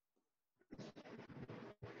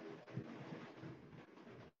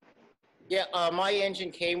 Yeah, my engine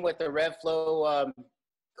came with the RevFlow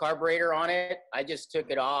carburetor on it. I just took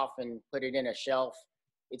it off and put it in a shelf.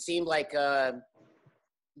 It seemed like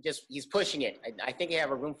he's pushing it. I think I have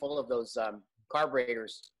a room full of those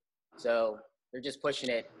carburetors, so they're just pushing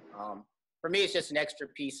it. For me, it's just an extra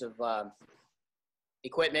piece of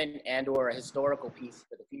equipment and or a historical piece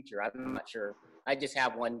for the future. I'm not sure. I just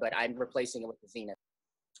have one, but I'm replacing it with the Zenith.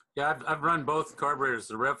 Yeah, I've run both carburetors,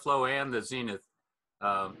 the RevFlow and the Zenith.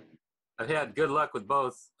 I've had good luck with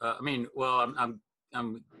both.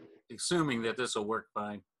 I'm assuming that this will work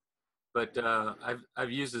fine. but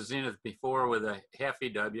I've used the Zenith before with a half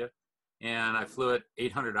EW, and I flew it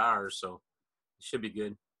 800 hours, so it should be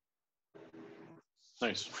good.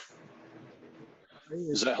 Nice.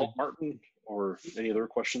 Does that help, Martin, or any other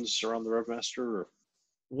questions around the RevMaster? Or?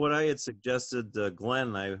 What I had suggested,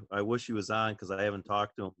 Glenn, I wish he was on because I haven't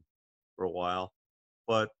talked to him for a while,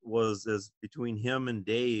 but was as between him and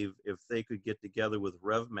Dave, if they could get together with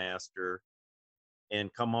RevMaster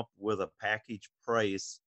and come up with a package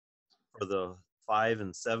price for the 5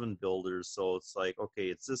 and 7 builders. So it's like, okay,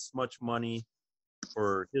 it's this much money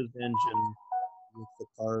for his engine with the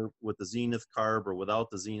carb, with the Zenith carb or without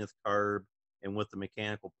the Zenith carb, and with the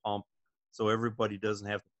mechanical pump. So everybody doesn't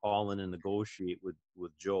have to call in and negotiate with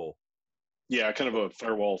Joe. Yeah, kind of a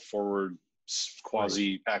firewall forward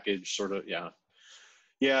quasi package sort of. Yeah.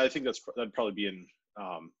 Yeah, I think that'd probably be in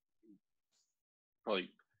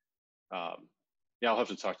yeah, I'll have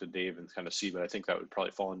to talk to Dave and kind of see, but I think that would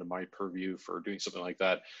probably fall into my purview for doing something like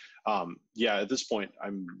that. Yeah, at this point,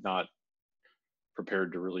 I'm not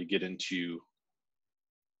prepared to really get into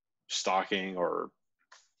stocking or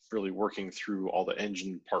really working through all the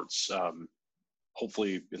engine parts.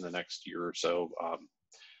 Hopefully in the next year or so.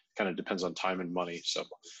 Kind of depends on time and money. So,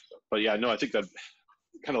 but yeah, no, I think that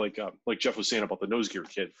kind of like Jeff was saying about the nose gear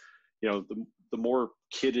kit. You know, the more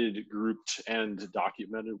kitted, grouped, and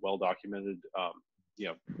documented, well documented, you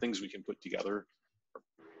know, things we can put together,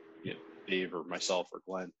 you know, Dave or myself or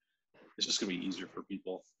Glenn, it's just going to be easier for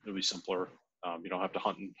people. It'll be simpler. You don't have to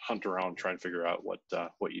hunt around trying to figure out what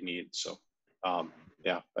you need. So,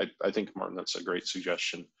 yeah, I think, Martin, that's a great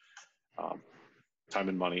suggestion. Time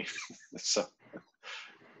and money. So,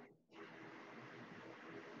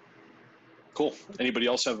 cool. Anybody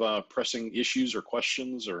else have pressing issues or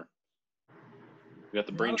questions? Or we got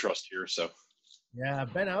the brain trust here, so. Yeah,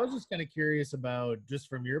 Ben, I was just kind of curious about, just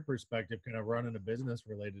from your perspective, kind of running a business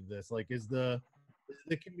related to this. Like, is the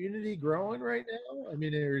community growing right now? I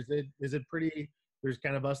mean, is it pretty? There's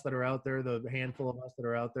kind of us that are out there, the handful of us that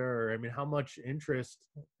are out there. Or I mean, how much interest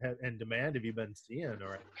and demand have you been seeing?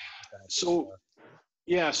 Or so,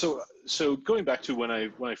 yeah, so going back to when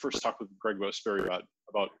I first talked with Greg Westbury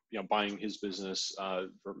about you know, buying his business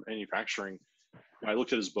for manufacturing, I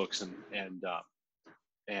looked at his books and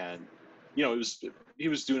you know, he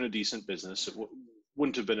was doing a decent business. It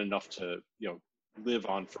wouldn't have been enough to, you know, live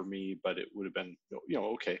on for me, but it would have been, you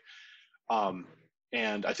know, okay.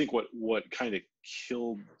 And I think what kind of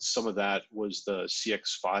killed some of that was the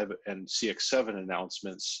CX5 and CX7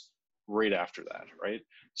 announcements right after that, right?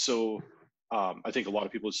 So I think a lot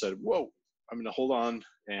of people said, whoa, I'm going to hold on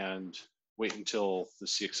and wait until the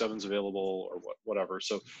CX7 is available or whatever.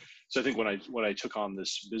 So I think when I took on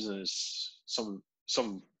this business, some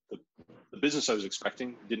the business I was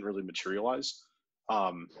expecting didn't really materialize.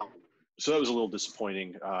 So that was a little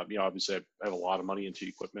disappointing. You know, obviously I have a lot of money into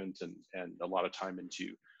equipment and a lot of time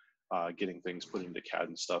into getting things put into CAD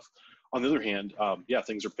and stuff. On the other hand, yeah,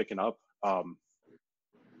 things are picking up.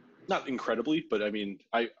 Not incredibly, but I mean,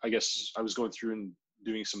 I guess I was going through and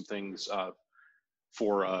doing some things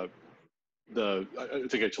for I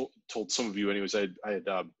think I told some of you anyways, I had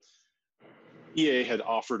EA had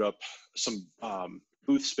offered up some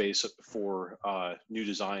booth space for new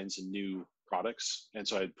designs and new products. And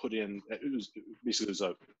so I had put in, it was basically, there's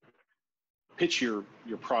a pitch your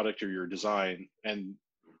product or your design, and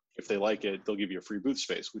if they like it, they'll give you a free booth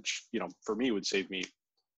space, which, you know, for me would save me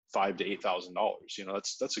 $5,000 to $8,000. You know,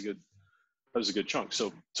 that was a good chunk.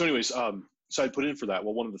 So anyways, so I put in for that.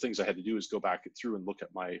 Well, one of the things I had to do is go back through and look at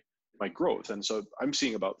my growth. And so I'm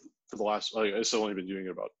seeing about, for the last, I've still only been doing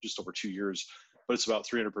it about just over 2 years, but it's about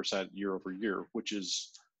 300% year over year, which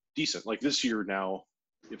is decent. Like this year now,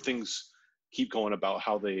 if things keep going about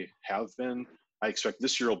how they have been, I expect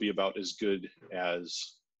this year will be about as good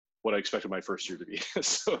as what I expected my first year to be.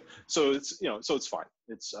 so it's, you know, so it's fine.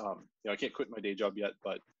 It's, you know, I can't quit my day job yet,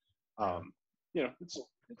 but, you know,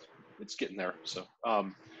 it's getting there. So,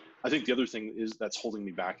 I think the other thing is that's holding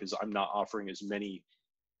me back is I'm not offering as many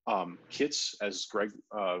kits as Greg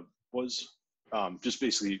was. Just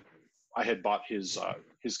basically, I had bought his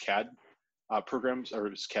CAD programs or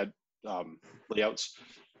his CAD layouts,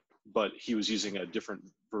 but he was using a different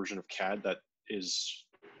version of CAD that is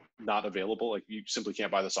not available. Like you simply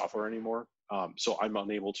can't buy the software anymore. So I'm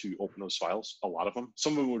unable to open those files. A lot of them.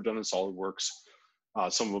 Some of them were done in SolidWorks.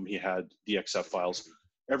 Some of them he had DXF files.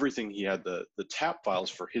 Everything he had the tap files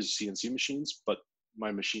for his CNC machines, but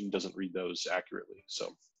my machine doesn't read those accurately.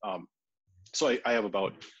 So so I have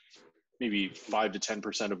about maybe 5 to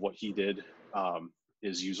 10% of what he did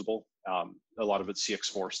is usable. A lot of it's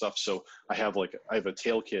CX4 stuff. So I have a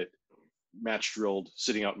tail kit match drilled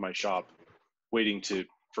sitting out in my shop waiting to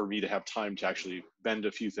for me to have time to actually bend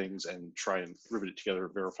a few things and try and rivet it together,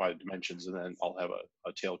 verify dimensions, and then I'll have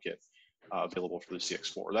a tail kit available for the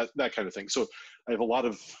CX4, that kind of thing. So I have a lot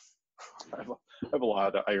of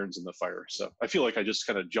irons in the fire. So I feel like I just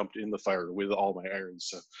kind of jumped in the fire with all my irons.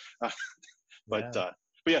 So, but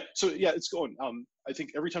yeah, so yeah, it's going. I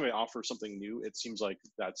think every time I offer something new, it seems like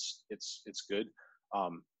it's good.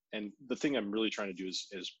 And the thing I'm really trying to do is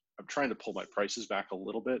I'm trying to pull my prices back a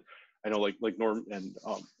little bit. I know like Norm and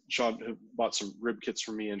Sean have bought some rib kits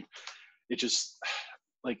from me, and it just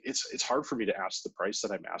like it's hard for me to ask the price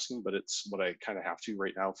that I'm asking, but it's what I kind of have to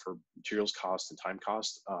right now for materials cost and time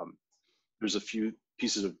cost. There's a few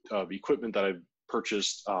pieces of equipment that I've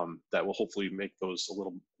purchased that will hopefully make those a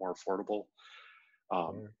little more affordable.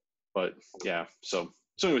 But yeah, so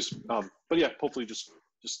anyways, but yeah, hopefully just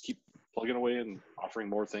keep plugging away and offering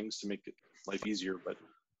more things to make life easier. But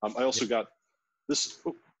I also got this.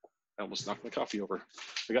 Oh, I almost knocked my coffee over.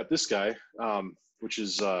 I got this guy, which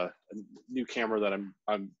is a new camera that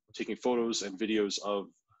I'm taking photos and videos of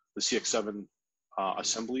the CX7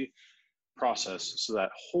 assembly process, so that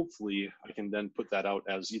hopefully I can then put that out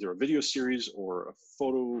as either a video series or a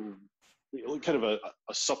photo, kind of a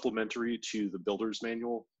supplementary to the builder's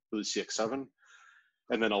manual for the CX7.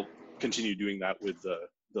 And then I'll continue doing that with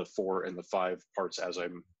the 4 and the 5 parts as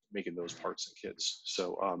I'm making those parts and kits.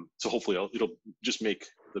 So so hopefully it'll just make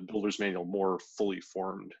the builder's manual more fully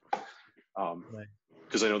formed.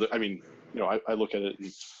 Because I know that, I mean, you know, I look at it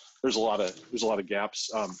and there's a lot of gaps.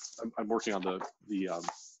 I'm working on the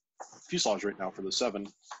fuselage right now for the 7,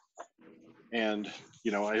 and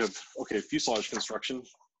you know, I have fuselage construction.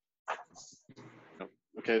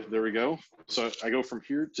 Okay, there we go. So I go from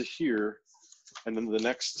here to here, and then the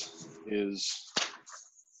next is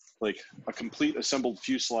like a complete assembled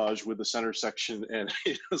fuselage with the center section, and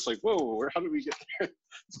it's like, whoa, how did we get there?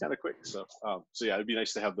 It's kind of quick. So so yeah, it'd be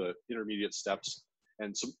nice to have the intermediate steps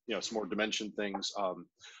and some more dimension things.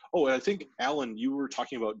 Oh, and I think Alan, you were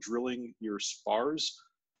talking about drilling your spars.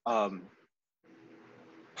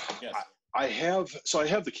 Yes. I have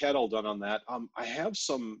the CAD all done on that. I have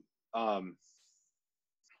some.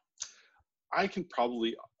 I can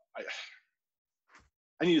probably.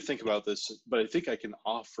 I need to think about this, but I think I can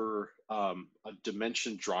offer a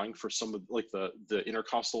dimension drawing for some of like the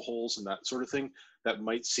intercostal holes and that sort of thing that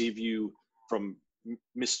might save you from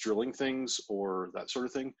misdrilling things or that sort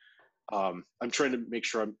of thing. I'm trying to make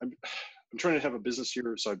sure I'm trying to have a business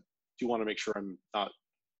here, so I do want to make sure I'm not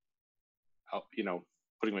out,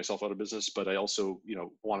 putting myself out of business, but I also,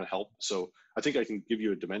 want to help. So I think I can give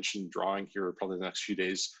you a dimension drawing here probably the next few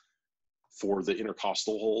days for the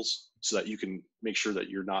intercostal holes, so that you can make sure that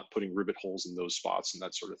you're not putting rivet holes in those spots and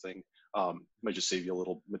that sort of thing. Might just save you a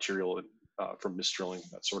little material from misdrilling,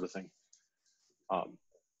 that sort of thing.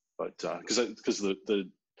 But because the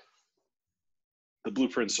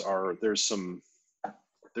blueprints there's some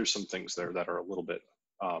things there that are a little bit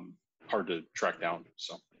hard to track down.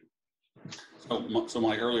 So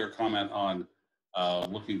my earlier comment on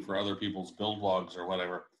looking for other people's build logs or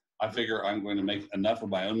whatever, I figure I'm going to make enough of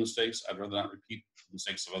my own mistakes. I'd rather not repeat the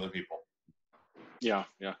mistakes of other people. Yeah.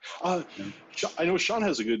 I know Sean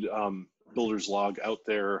has a good builder's log out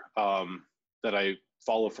there that I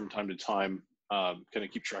follow from time to time. Kind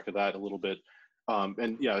of keep track of that a little bit.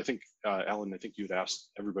 And yeah, I think Alan, I think you'd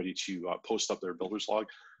asked everybody to post up their builder's log.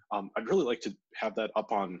 I'd really like to have that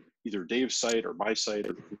up on either Dave's site or my site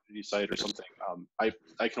or the community site or something. I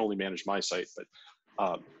can only manage my site,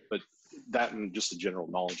 but that and just a general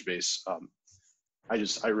knowledge base.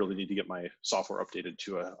 I really need to get my software updated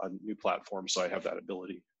to a new platform, so I have that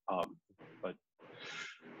ability. But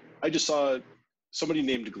I just saw somebody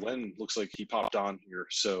named Glenn. Looks like he popped on here.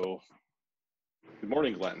 So good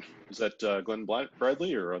morning, Glenn. Is that Glenn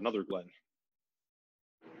Bradley or another Glenn?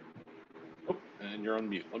 Oh, and you're on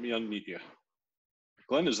mute. Let me unmute you.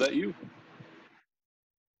 Glenn, is that you?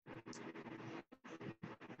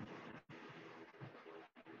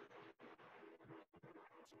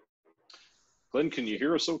 Glenn, can you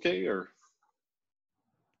hear us okay, or?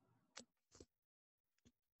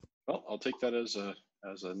 Well, I'll take that as a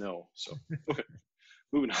no. So okay,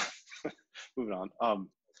 moving on.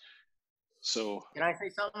 So Can I say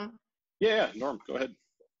something? Yeah, Norm, go ahead.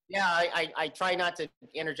 Yeah, I try not to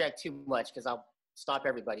interject too much because I'll stop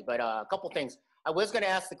everybody. But a couple things. I was going to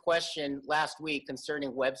ask the question last week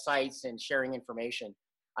concerning websites and sharing information,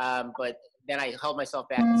 but then I held myself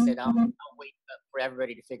back and said I'll wait for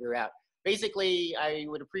everybody to figure out. Basically, I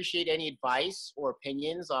would appreciate any advice or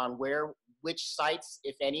opinions on which sites,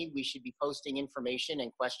 if any, we should be posting information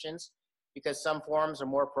and questions, because some forums are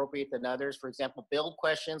more appropriate than others. For example, build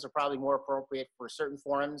questions are probably more appropriate for certain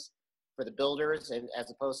forums for the builders, and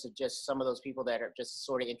as opposed to just some of those people that are just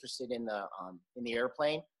sort of interested in the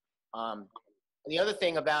airplane. The other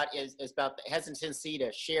thing about is about the hesitancy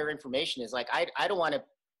to share information is like I don't want to.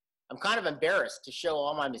 I'm kind of embarrassed to show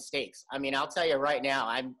all my mistakes. I mean, I'll tell you right now,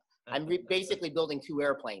 I'm basically building 2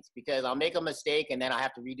 airplanes because I'll make a mistake and then I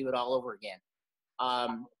have to redo it all over again.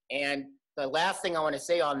 And the last thing I want to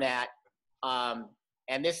say on that,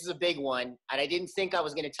 and this is a big one, and I didn't think I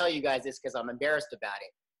was going to tell you guys this because I'm embarrassed about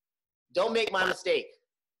it. Don't make my mistake.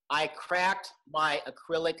 I cracked my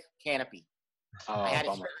acrylic canopy. I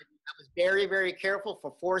was very, very careful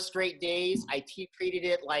for 4 straight days. I treated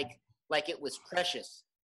it like it was precious.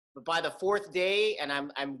 But by the 4th day, and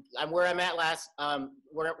I'm where I'm at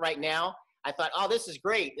right now, I thought, oh, this is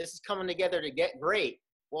great. This is coming together to get great.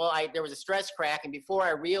 Well, there was a stress crack, and before I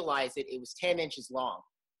realized it, it was 10 inches long.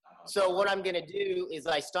 So what I'm going to do is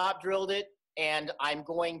I stop drilled it, and I'm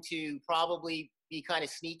going to probably be kind of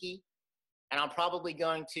sneaky, and I'm probably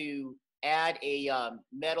going to add a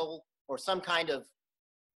metal or some kind of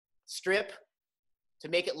strip to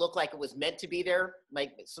make it look like it was meant to be there,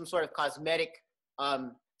 like some sort of cosmetic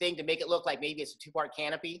thing to make it look like maybe it's a 2-part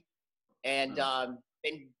canopy, and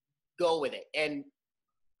go with it. And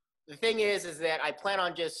the thing is that I plan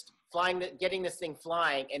on just getting this thing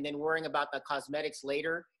flying and then worrying about the cosmetics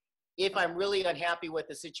later. If I'm really unhappy with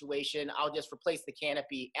the situation, I'll just replace the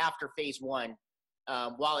canopy after phase 1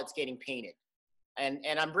 while it's getting painted. And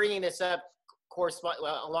I'm bringing this up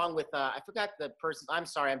along with, I forgot the person, I'm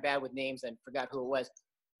sorry, I'm bad with names and forgot who it was.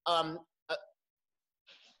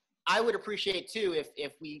 I would appreciate too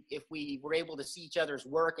if we were able to see each other's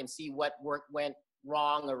work and see what work went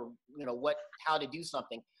wrong, or how to do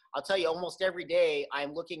something. I'll tell you, almost every day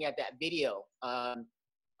I'm looking at that video, the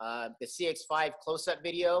CX5 close-up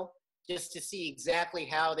video, just to see exactly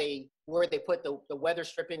where they put the weather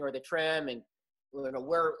stripping or the trim, and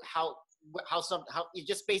how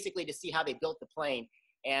just basically to see how they built the plane.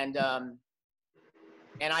 And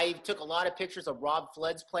I took a lot of pictures of Rob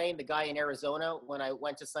Flood's plane, the guy in Arizona, when I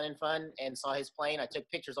went to Sun and Fun and saw his plane. I took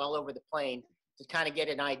pictures all over the plane to kind of get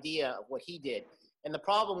an idea of what he did. And the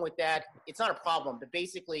problem with that, it's not a problem, but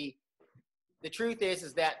basically the truth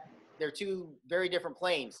is that they're 2 very different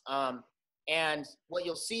planes. And what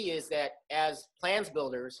you'll see is that as plans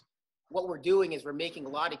builders, what we're doing is we're making a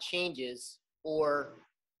lot of changes, or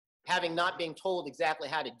having not been told exactly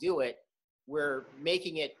how to do it, we're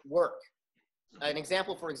making it work. An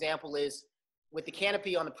example, for example, is with the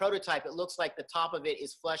canopy on the prototype, it looks like the top of it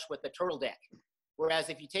is flush with the turtle deck. Whereas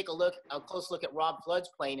if you take a close look at Rob Flood's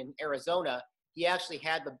plane in Arizona, he actually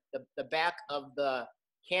had the back of the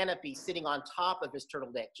canopy sitting on top of his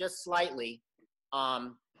turtle deck, just slightly.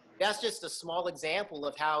 That's just a small example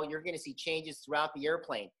of how you're going to see changes throughout the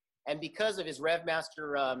airplane. And because of his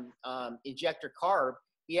RevMaster injector carb,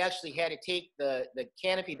 he actually had to take the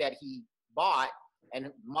canopy that he bought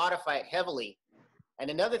and modify it heavily. And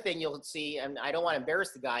another thing you'll see, and I don't want to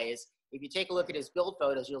embarrass the guy, is if you take a look at his build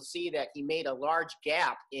photos, you'll see that he made a large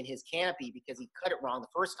gap in his canopy because he cut it wrong the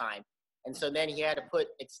first time. And so then he had to put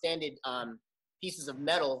extended pieces of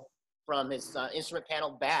metal from his instrument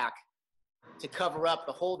panel back to cover up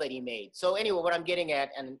the hole that he made. So anyway, what I'm getting at,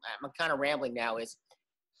 and I'm kind of rambling now, is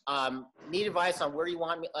need advice on where you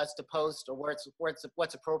want us to post, or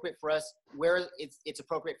what's appropriate for us, where it's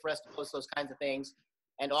appropriate for us to post those kinds of things.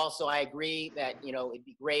 And also, I agree that it'd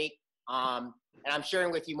be great. And I'm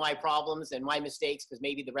sharing with you my problems and my mistakes, because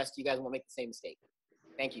maybe the rest of you guys won't make the same mistake.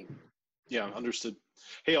 Thank you. Yeah, understood.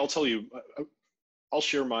 Hey, I'll tell you, I'll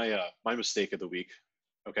share my my mistake of the week.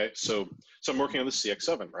 Okay, so I'm working on the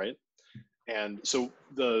CX7, right? And so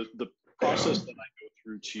the process that I go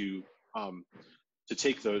through to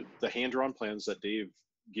take the hand-drawn plans that Dave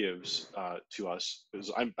gives to us,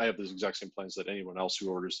 because I have the exact same plans that anyone else who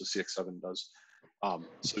orders the CX7 does.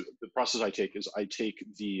 So the process I take is I take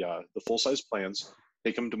the full-size plans,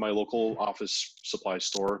 take them to my local office supply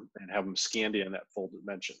store, and have them scanned in at full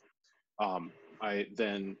dimension. I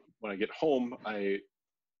then, when I get home, I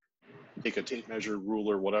take a tape measure,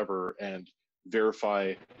 ruler, whatever, and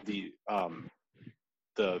verify the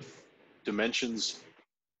dimensions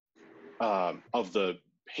of the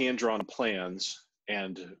hand-drawn plans.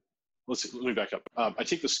 And let me back up. I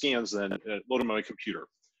take the scans, then load them on my computer.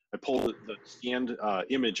 I pull the scanned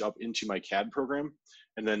image up into my CAD program,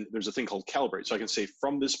 and then there's a thing called calibrate. So I can say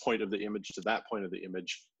from this point of the image to that point of the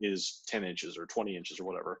image is 10 inches or 20 inches or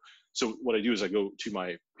whatever. So what I do is I go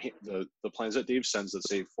to the plans that Dave sends that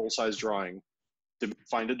say full-size drawing,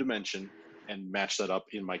 find a dimension, and match that up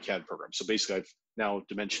in my CAD program. So basically, I've now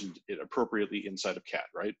dimensioned it appropriately inside of CAD,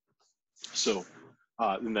 right? So,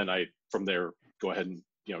 and then I, from there, go ahead and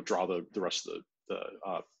draw the rest of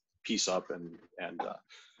the piece up and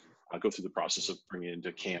go through the process of bringing it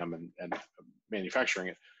into CAM and manufacturing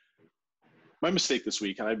it. My mistake this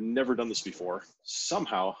week, and I've never done this before,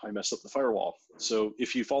 somehow I messed up the firewall. So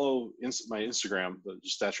if you follow my Instagram,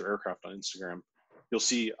 just Thatcher Aircraft on Instagram, you'll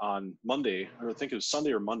see on Monday, I think it was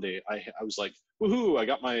Sunday or Monday, I was like, woohoo, I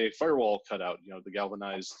got my firewall cut out, the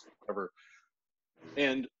galvanized, whatever.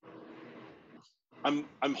 And I'm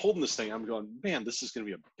holding this thing, I'm going, man, this is going to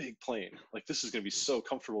be a big plane. Like, this is going to be so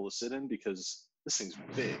comfortable to sit in because this thing's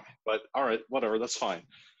big. But all right, whatever, that's fine.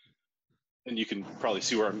 And you can probably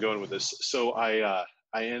see where I'm going with this. So I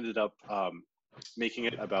ended up making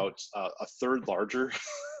it about a third larger,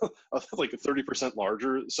 like a 30%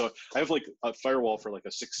 larger. So I have like a firewall for like a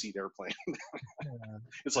 6-seat airplane.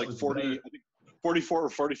 It's like 44 or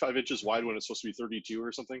 45 inches wide when it's supposed to be 32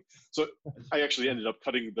 or something. So I actually ended up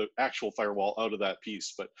cutting the actual firewall out of that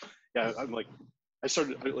piece. But yeah, I'm like,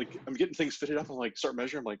 I'm getting things fitted up. I'm like, start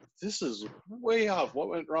measuring. I'm like, this is way off. What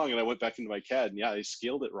went wrong? And I went back into my CAD, and yeah, I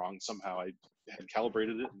scaled it wrong somehow. I had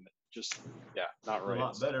calibrated it, and just, yeah, not right. A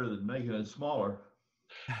lot better than making it smaller.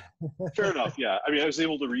 Fair enough. Yeah. I mean, I was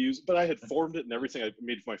able to reuse, but I had formed it and everything. I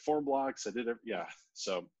made my form blocks. I did it. Yeah.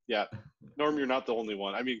 So yeah, Norm, you're not the only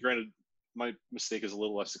one. I mean, granted, my mistake is a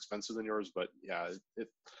little less expensive than yours, but yeah, it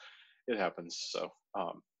happens. So,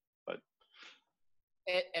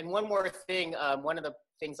 And one more thing, one of the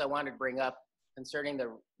things I wanted to bring up concerning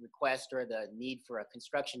the request or the need for a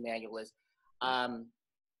construction manual is, I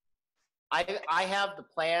have the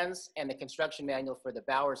plans and the construction manual for the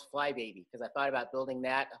Bowers Flybaby because I thought about building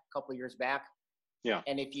that a couple of years back. Yeah.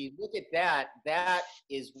 And if you look at that, that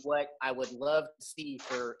is what I would love to see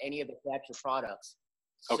for any of the Thatcher products.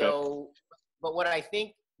 Okay. So, but what I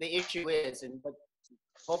think the issue is, and what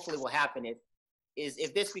hopefully will happen is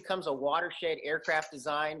if this becomes a watershed aircraft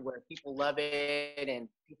design where people love it and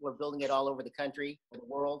people are building it all over the country or the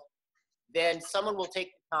world, then someone will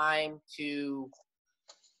take the time to,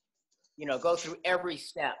 go through every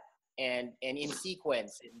step and in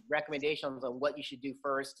sequence and recommendations on what you should do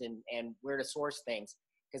first and where to source things.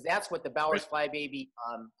 Because that's what the Bowers Flybaby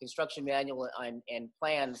construction manual and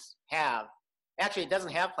plans have. Actually, it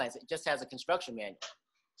doesn't have plans. It just has a construction manual.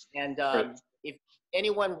 And if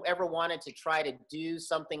anyone ever wanted to try to do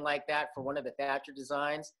something like that for one of the Thatcher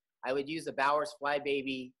designs, I would use the Bowers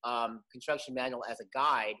Flybaby construction manual as a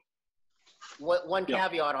guide. One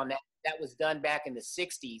caveat on that was done back in the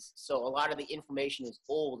 60s, so a lot of the information is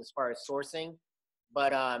old as far as sourcing.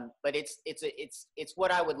 But it's what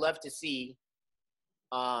I would love to see.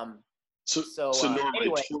 So Norm,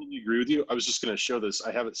 anyway. I totally agree with you. I was just going to show this.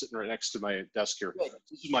 I have it sitting right next to my desk here. Good.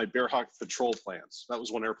 This is my Bearhawk Patrol plans. That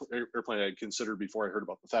was one airplane I had considered before I heard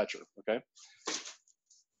about the Thatcher. Okay.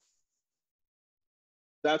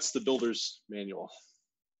 That's the builder's manual.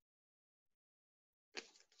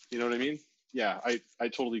 You know what I mean? Yeah, I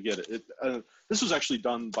totally get it. This was actually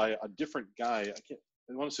done by a different guy. I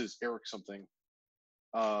want to say it's Eric something.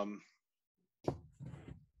 But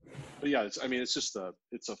yeah, it's just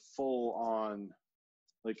it's a full on,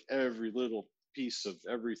 like every little piece of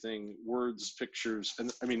everything, words, pictures,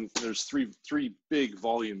 and I mean, there's three big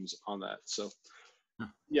volumes on that. So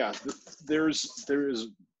yeah, there is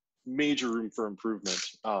major room for improvement.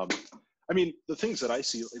 I mean, the things that I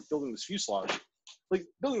see, like building this fuselage, like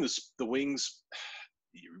building the wings,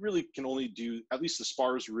 you really can only do at least the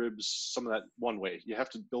spars, ribs, some of that one way. You have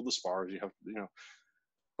to build the spars. You have to,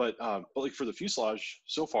 But like for the fuselage,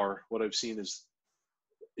 so far, what I've seen is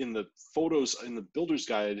in the photos in the builder's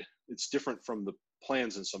guide, it's different from the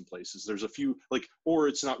plans in some places. There's a few or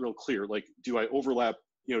it's not real clear. Like, do I overlap?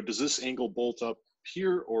 Does this angle bolt up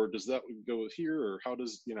here, or does that go here, or how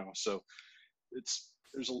does So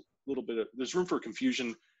there's a little bit of room for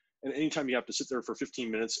confusion, and anytime you have to sit there for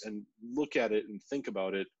 15 minutes and look at it and think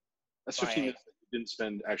about it, that's 15 minutes that you didn't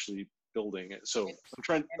spend actually building it. So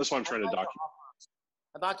that's why I'm trying to document.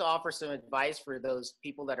 I'd like to offer some advice for those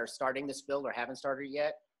people that are starting this build or haven't started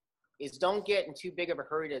yet, is don't get in too big of a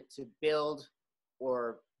hurry to build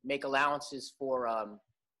or make allowances for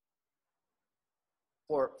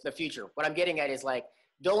the future. What I'm getting at is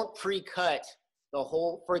don't pre-cut the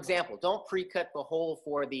hole. For example, don't pre-cut the hole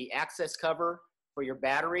for the access cover for your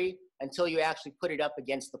battery until you actually put it up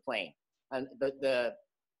against the plane. And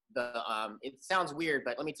it sounds weird,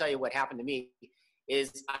 but let me tell you what happened to me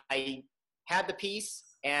is I had the piece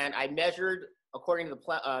and I measured according to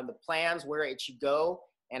the plans where it should go,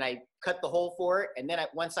 and I cut the hole for it. And then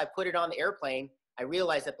once I put it on the airplane, I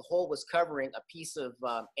realized that the hole was covering a piece of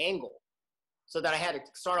angle, so that I had to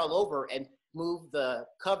start all over and move the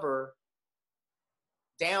cover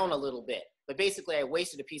down a little bit. But basically, I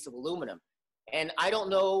wasted a piece of aluminum. And I don't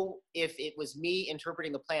know if it was me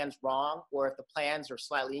interpreting the plans wrong or if the plans are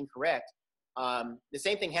slightly incorrect. The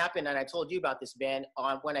same thing happened, and I told you about this, Ben,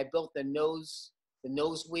 on when I built the nose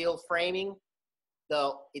wheel framing.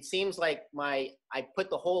 It seems like I put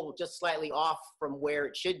the hole just slightly off from where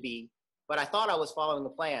it should be, but I thought I was following the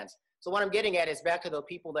plans. So what I'm getting at is back to the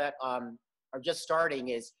people that are just starting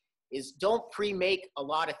is don't pre-make a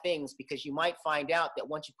lot of things, because you might find out that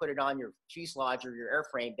once you put it on your fuselage or your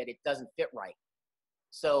airframe that it doesn't fit right.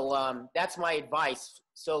 So that's my advice.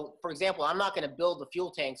 So for example, I'm not going to build the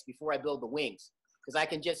fuel tanks before I build the wings, because I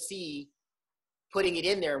can just see putting it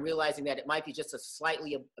in there and realizing that it might be just a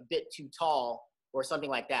bit too tall or something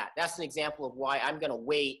like that. That's an example of why I'm going to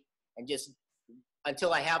wait and just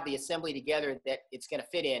until I have the assembly together that it's going to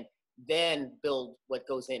fit in, then build what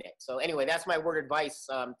goes in it. So anyway, that's my word advice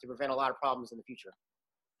to prevent a lot of problems in the future.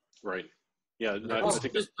 Right. Yeah. I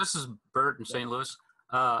think this is Bert in St. Louis.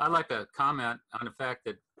 I'd like to comment on the fact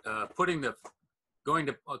that going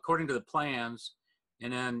according to the plans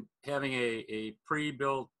and then having a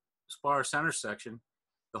pre-built spar center section,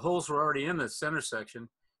 the holes were already in the center section.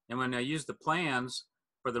 And when I used the plans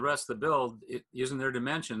for the rest of the build, using their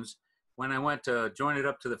dimensions, when I went to join it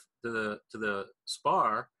up to the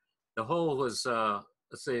spar, the hole was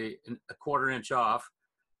let's say a 1/4 inch off,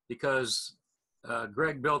 because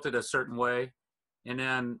Greg built it a certain way, and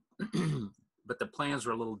then but the plans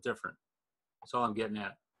were a little different. That's all I'm getting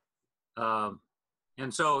at.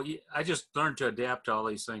 And so I just learned to adapt to all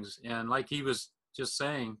these things. And like he was just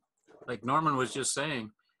saying, like Norman was just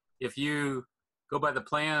saying, if you go by the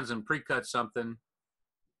plans and pre-cut something,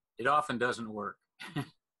 it often doesn't work.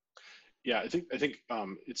 Yeah, I think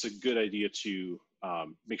it's a good idea to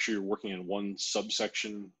make sure you're working in one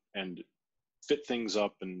subsection and fit things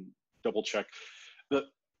up and double check.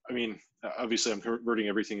 I mean, obviously I'm converting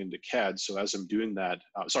everything into CAD, so as I'm doing that,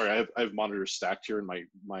 sorry, I have monitors stacked here, and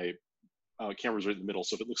my camera's right in the middle,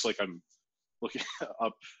 so if it looks like I'm looking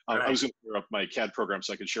up, Right. I was going to clear up my CAD program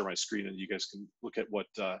so I can share my screen, and you guys can look at what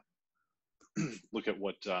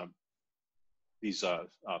these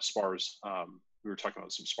spars. We were talking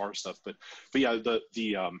about some spar stuff, but yeah,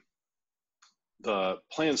 the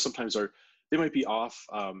plans sometimes they might be off.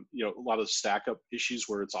 You know, a lot of stack up issues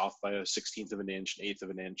where it's off by a 1/16 of an inch, an 1/8 of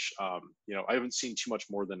an inch. You know, I haven't seen too much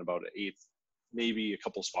more than about an 1/8, maybe a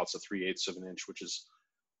couple spots of 3/8 of an inch, which is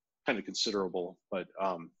kind of considerable. But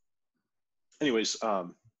anyways,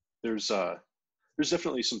 there's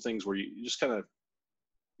definitely some things where you just kind of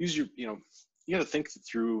use you got to think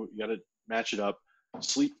through, you got to match it up,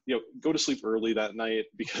 sleep, go to sleep early that night,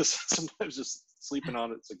 because sometimes just sleeping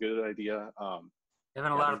on it's a good idea.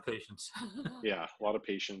 Having a lot of patience. Yeah, a lot of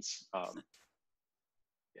patience.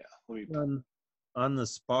 Yeah, let me. On the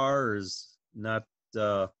spars, not.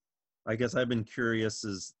 I guess I've been curious.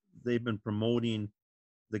 Is they've been promoting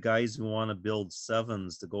the guys who want to build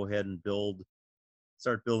 7s to go ahead and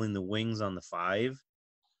start building the wings on the 5,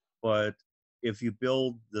 but if you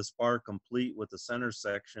build the spar complete with the center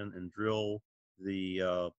section and drill the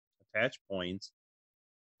attach points,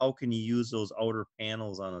 how can you use those outer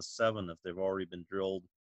panels on a 7 if they've already been drilled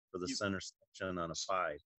for the center section on a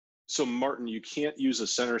 5? So Martin, you can't use a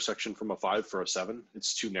center section from a 5 for a 7.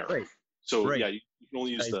 It's too narrow. Right. So right. Yeah, you can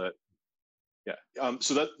only use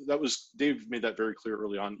so that was, Dave made that very clear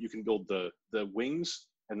early on. You can build the wings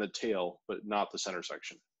and the tail, but not the center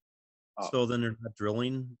section. So then they're not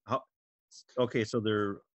drilling. Okay, so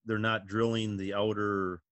they're not drilling the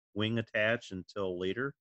outer wing attach until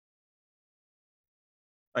later.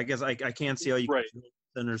 I guess I can't see how you can drill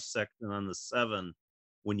the center section on the 7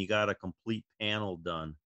 when you got a complete panel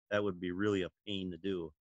done. That would be really a pain to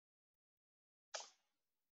do.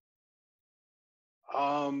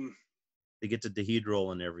 To get to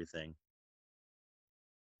dehedral and everything.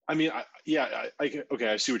 I mean, okay,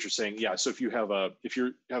 I see what you're saying. Yeah, so if you have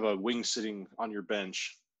a wing sitting on your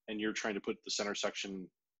bench and you're trying to put the center section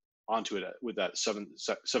onto it with that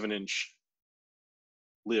 7-inch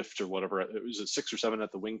lift or whatever, it was a 6 or 7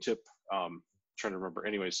 at the wingtip. Trying to remember.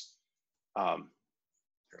 Anyways, here,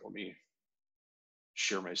 let me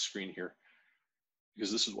share my screen here,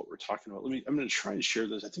 because this is what we're talking about. I'm going to try and share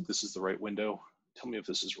this. I think this is the right window. Tell me if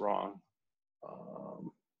this is wrong.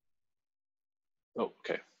 Oh,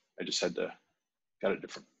 okay. I just got a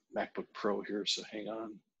different MacBook Pro here, so hang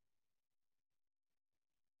on.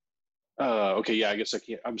 Okay, yeah, I guess I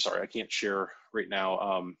can't. I'm sorry, I can't share right now.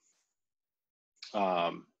 I'm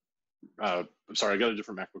sorry, I got a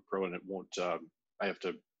different MacBook Pro, and it won't. I have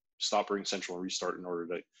to stop Ring Central and restart in order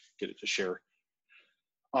to get it to share.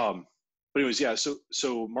 But anyways, yeah.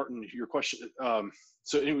 So Martin, your question.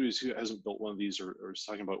 So anyways who hasn't built one of these or is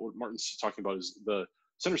talking about, what Martin's talking about is the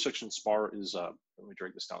center section spar is, let me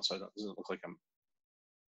drag this down so it doesn't look like I'm,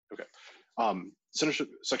 okay. Center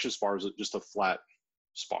section spar is just a flat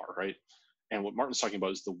spar, right? And what Martin's talking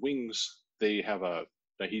about is the wings, they have a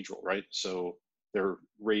dihedral, right? So they're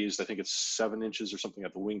raised, I think it's 7 inches or something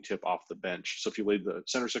at the wingtip off the bench. So if you laid the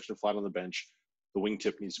center section flat on the bench, the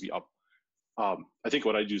wingtip needs to be up. I think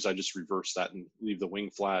what I do is I just reverse that and leave the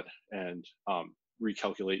wing flat and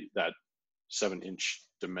recalculate that 7-inch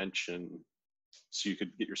dimension so you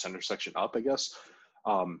could get your center section up, I guess.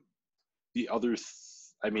 The other,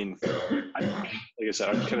 I mean, like I said,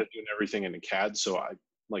 I'm kind of doing everything in a CAD, so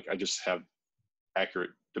I just have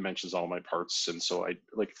accurate dimensions on all my parts, and so I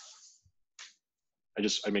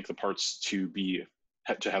make the parts to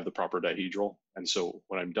have the proper dihedral, and so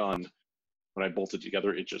when I'm done, when I bolt it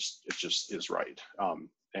together, it just is right.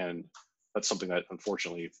 And that's something that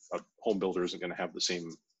unfortunately a home builder isn't going to have the same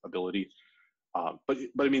ability. But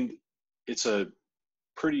I mean, it's a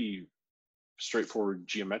pretty straightforward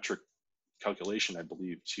geometric calculation, I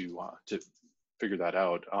believe, to figure that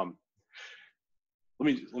out.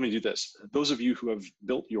 Let me do this. Those of you who have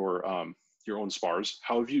built your own spars,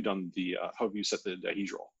 how have you done how have you set the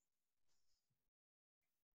dihedral?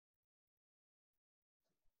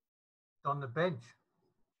 On the bench.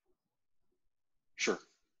 Sure.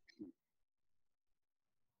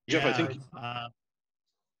 Yeah, Jeff, I think.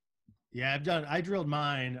 Yeah, I drilled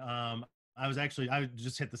mine. I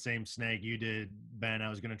just hit the same snag you did, Ben. I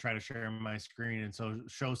was going to try to share my screen and so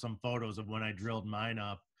show some photos of when I drilled mine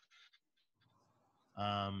up.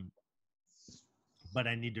 But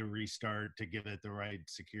I need to restart to give it the right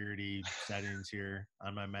security settings here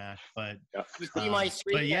on my Mac. But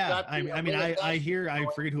but yeah, I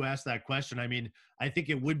forget who asked that question. I mean, I think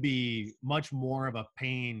it would be much more of a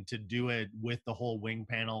pain to do it with the whole wing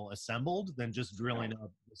panel assembled than just drilling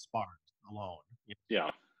up the spars alone.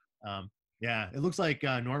 Yeah. Yeah, it looks like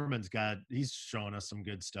he's showing us some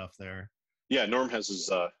good stuff there. Yeah, Norm has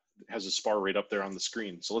his spar right up there on the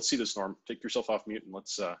screen. So let's see this, Norm. Take yourself off mute and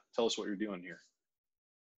let's tell us what you're doing here.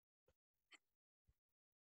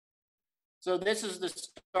 So this is the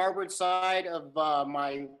starboard side of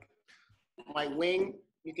my wing.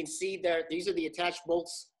 You can see there, these are the attached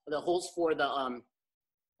bolts, the holes for the on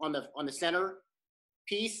the center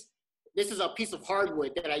piece. This is a piece of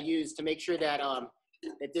hardwood that I use to make sure that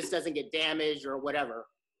that this doesn't get damaged or whatever.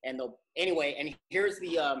 And anyway, and here's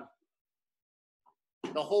the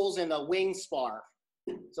holes in the wing spar.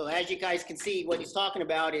 So as you guys can see, what he's talking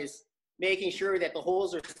about is making sure that the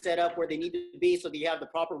holes are set up where they need to be so that you have the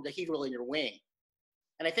proper dihedral in your wing.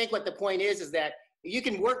 And I think what the point is that you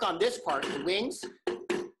can work on this part, the wings,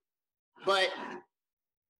 but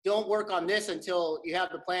don't work on this until you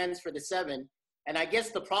have the plans for the 7. And I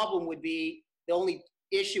guess the problem would be, the only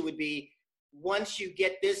issue would be, once you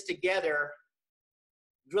get this together,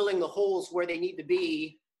 drilling the holes where they need to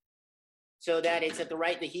be so that it's at the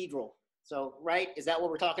right dihedral. So, right? Is that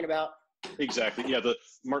what we're talking about? Exactly. Yeah.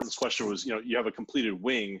 Martin's question was, you have a completed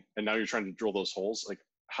wing and now you're trying to drill those holes. Like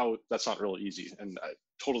that's not real easy. And I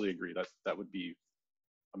totally agree that would be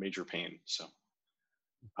a major pain. So,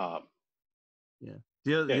 yeah.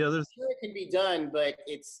 The other sure it can be done, but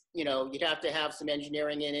it's, you'd have to have some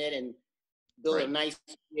engineering in it and build a nice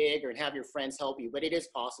rig or have your friends help you, but it is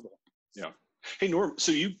possible. Yeah. Hey, Norm,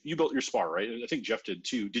 so you built your spar, right? And I think Jeff did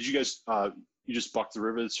too. Did you guys, you just bucked the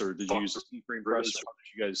rivets or did you use a steam frame press? Or how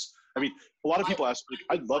did you guys, I mean, a lot of people ask,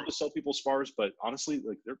 I'd love to sell people spars, but honestly,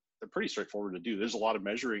 they're pretty straightforward to do. There's a lot of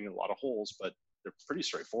measuring and a lot of holes, but they're pretty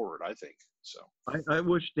straightforward, I think. So I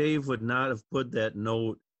wish Dave would not have put that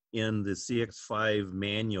note in the CX5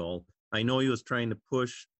 manual. I know he was trying to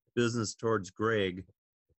push business towards Greg,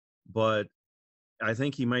 but I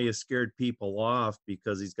think he may have scared people off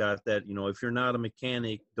because he's got that, if you're not a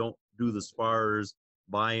mechanic, don't do the spars,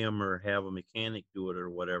 buy them or have a mechanic do it or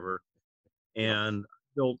whatever. And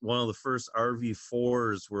built one of the first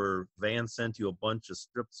RV4s where Van sent you a bunch of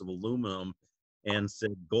strips of aluminum and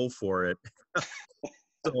said, go for it.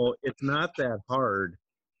 So it's not that hard.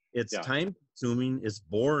 It's time consuming. It's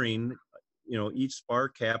boring. Each spar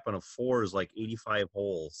cap on a 4 is like 85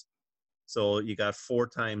 holes. So you got 4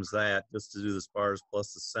 times that just to do the spars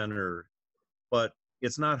plus the center. But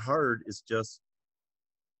it's not hard. It's just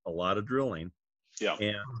a lot of drilling. Yeah.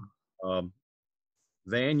 And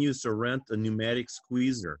Van used to rent a pneumatic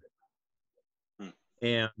squeezer.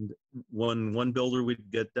 And when one builder would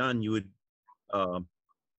get done, you would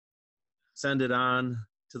send it on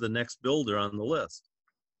to the next builder on the list.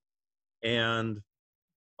 And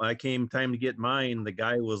when I came time to get mine, the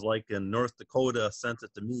guy was like in North Dakota, sent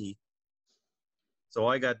it to me. So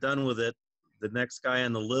I got done with it. The next guy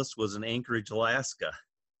on the list was in Anchorage, Alaska.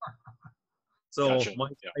 So Gotcha. my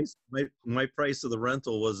Yeah. price, my price of the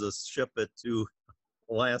rental was to ship it to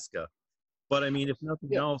Alaska. But I mean, if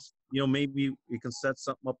nothing else, maybe we can set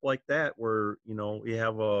something up like that where, we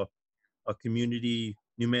have a community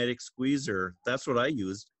pneumatic squeezer. That's what I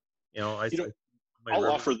used. I'll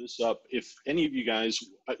offer this up if any of you guys.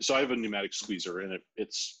 So I have a pneumatic squeezer, and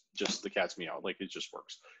it's just the cat's meow. Like, it just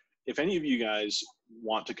works. If any of you guys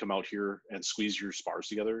want to come out here and squeeze your spars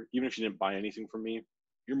together, even if you didn't buy anything from me,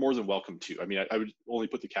 you're more than welcome to. I mean, I would only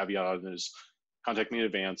put the caveat on is contact me in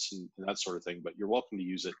advance and that sort of thing. But you're welcome to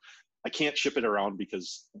use it. I can't ship it around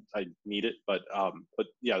because I need it, but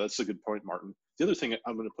yeah, that's a good point, Martin. The other thing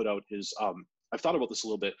I'm going to put out is I've thought about this a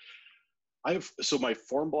little bit. So my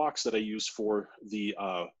form blocks that I use for the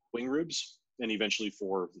wing ribs and eventually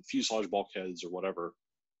for the fuselage bulkheads or whatever.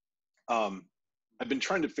 I've been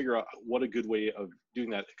trying to figure out what a good way of doing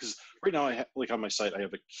that, because right now on my site I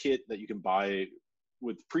have a kit that you can buy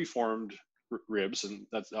with preformed ribs, and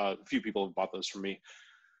that's a few people have bought those from me.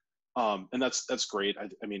 And that's great.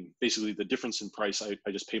 I mean, basically the difference in price, I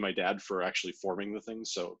just pay my dad for actually forming the thing.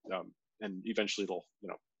 So, and eventually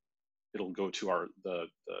it'll go to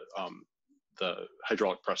the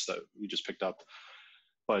hydraulic press that we just picked up.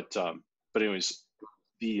 But anyways,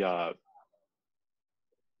 the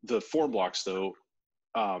form blocks though,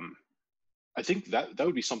 I think that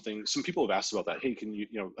would be something. Some people have asked about that. Hey, can you,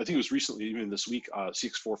 I think it was recently, even this week,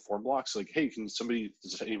 CX4 form blocks, like, hey,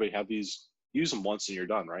 does anybody have these? Use them once and you're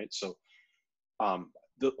done, right? So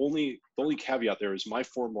the only caveat there is my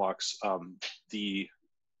form blocks, the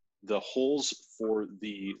holes for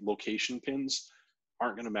the location pins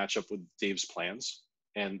aren't going to match up with Dave's plans,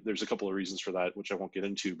 and there's a couple of reasons for that, which I won't get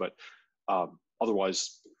into, but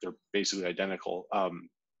otherwise they're basically identical.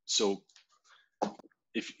 So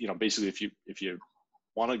if you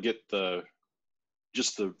want to get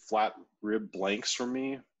just the flat rib blanks from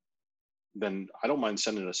me, then I don't mind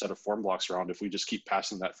sending a set of form blocks around if we just keep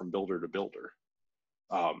passing that from builder to builder.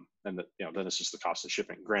 And that, then it's just the cost of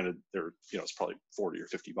shipping. Granted, it's probably $40 or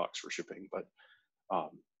 $50 for shipping, but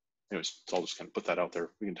anyways, so I'll just kind of put that out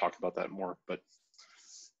there. We can talk about that more, but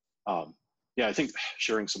yeah, I think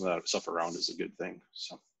sharing some of that stuff around is a good thing.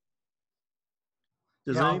 So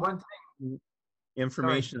does anyone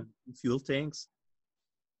information on fuel tanks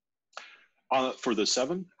for the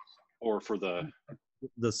 7 or for the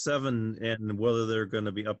 7, and whether they're going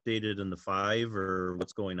to be updated in the 5 or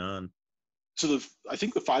what's going on? So I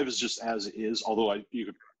think the 5 is just as is, although you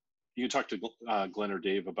could talk to Glenn or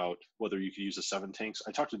Dave about whether you could use the 7 tanks.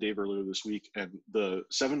 I talked to Dave earlier this week, and the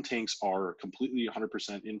 7 tanks are completely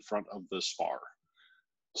 100% in front of the spar.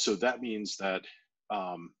 So that means that,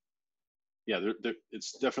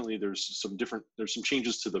 it's definitely, there's some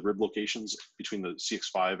changes to the rib locations between the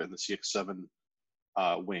CX5 and the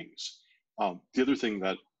CX7 wings. The other thing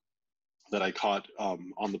that I caught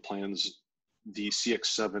on the plans, the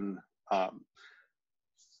CX7,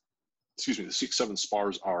 the CX7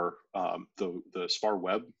 spars are the spar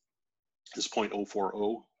web is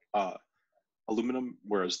 0.040 aluminum,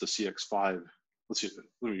 whereas the CX5, let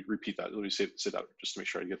me repeat that. Let me say that just to make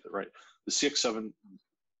sure I get that right. The CX7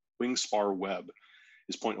 wing spar web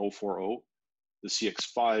is 0.040. The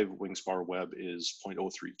CX5 wing spar web is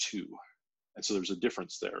 0.032. And so there's a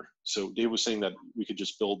difference there. So Dave was saying that we could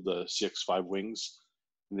just build the CX5 wings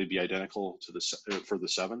and they'd be identical to for the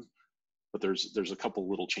 7. But there's a couple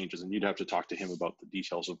little changes, and you'd have to talk to him about the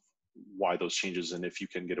details of why those changes and if you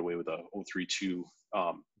can get away with a 032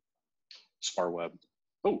 spar web.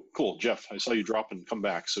 Oh, cool, Jeff! I saw you drop and come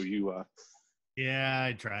back. So you. Yeah,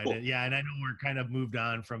 I tried it. Yeah, and I know we're kind of moved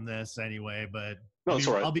on from this anyway, but no, it's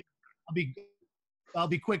all right. I'll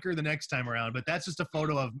be quicker the next time around. But that's just a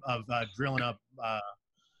photo of drilling up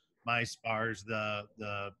my spars,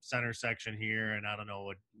 the center section here, and I don't know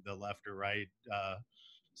what the left or right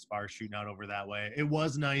spar shooting out over that way. It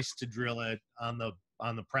was nice to drill it on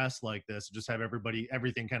the press like this, just have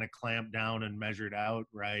everything kind of clamped down and measured out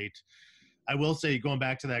right. I will say, going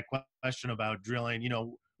back to that question about drilling,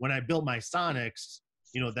 when I built my Sonics,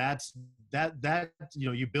 that's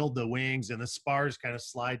you build the wings and the spars kind of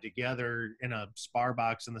slide together in a spar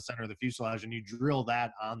box in the center of the fuselage, and you drill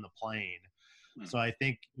that on the plane. So I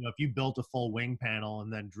think, if you built a full wing panel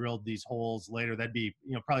and then drilled these holes later, that'd be,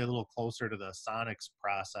 probably a little closer to the Sonics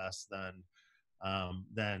process than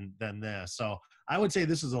this. So I would say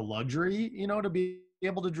this is a luxury, to be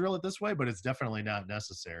able to drill it this way, but it's definitely not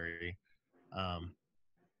necessary.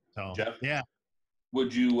 So Jeff, yeah.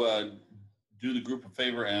 Would you do the group a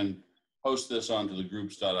favor and post this onto the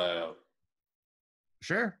groups.io?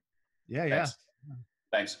 Sure. Yeah. Thanks. Yeah.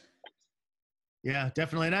 Thanks. Yeah,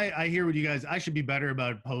 definitely. And I hear what you guys, I should be better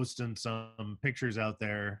about posting some pictures out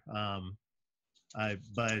there.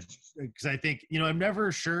 But because I think, I'm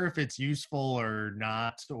never sure if it's useful or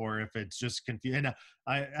not, or if it's just confusing. And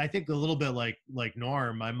I think a little bit like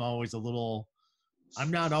Norm, I'm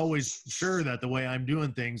not always sure that the way I'm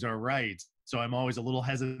doing things are right. So I'm always a little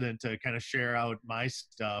hesitant to kind of share out my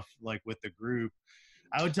stuff like with the group.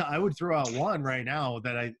 I would throw out one right now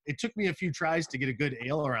that it took me a few tries to get a good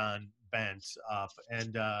aileron bent up,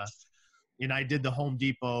 and I did the Home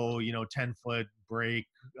Depot 10-foot break,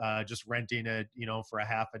 just renting it for a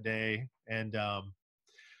half a day. And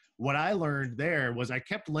what I learned there was I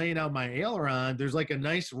kept laying out my aileron. There's like a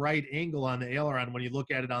nice right angle on the aileron when you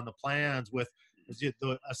look at it on the plans with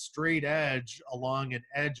a straight edge along an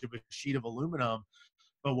edge of a sheet of aluminum.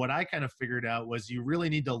 But what I kind of figured out was you really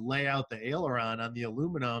need to lay out the aileron on the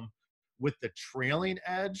aluminum with the trailing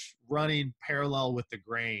edge running parallel with the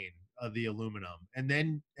grain of the aluminum. And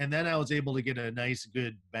then I was able to get a nice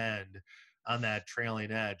good bend on that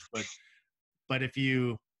trailing edge. But if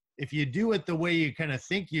you do it the way you kind of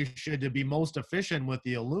think you should to be most efficient with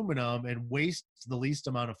the aluminum and waste the least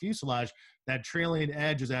amount of fuselage, that trailing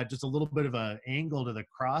edge is at just a little bit of an angle to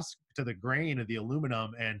the grain of the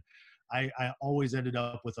aluminum. And I always ended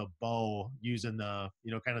up with a bow using the,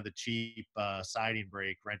 kind of the cheap siding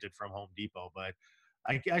brake rented from Home Depot. But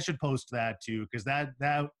I should post that too, because that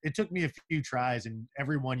it took me a few tries, and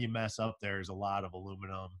every one you mess up, there's a lot of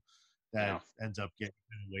aluminum that ends up getting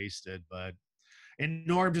wasted. But and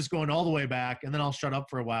Norm, just going all the way back, and then I'll shut up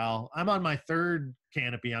for a while. I'm on my third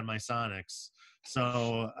canopy on my Sonics,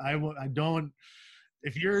 so I don't.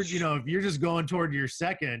 If you're just going toward your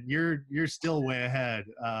second, you're still way ahead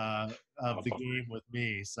of the game with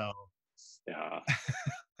me. So yeah.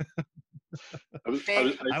 I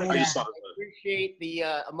appreciate the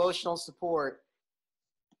emotional support.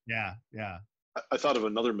 Yeah. I thought of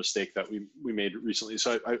another mistake that we made recently.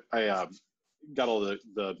 So I got all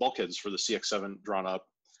the bulkheads for the CX7 drawn up,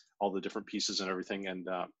 all the different pieces and everything, and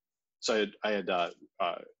so I had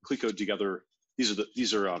Clecoed together.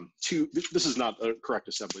 These are two. This is not a correct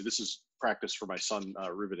assembly. This is practice for my son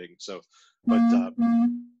riveting. So, but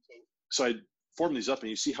so I formed these up, and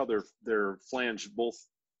you see how they're flanged both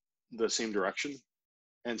the same direction.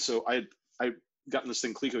 And so I gotten this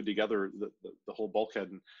thing Clecoed together, the whole bulkhead,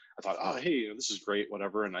 and I thought, oh hey, this is great,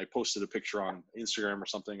 whatever. And I posted a picture on Instagram or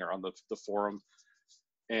something, or on the forum,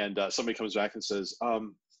 and somebody comes back and says,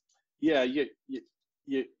 yeah, you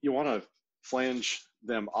want to flange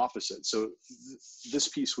them opposite. So this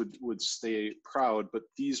piece would stay proud, but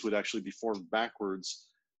these would actually be formed backwards.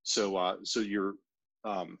 So so your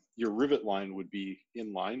rivet line would be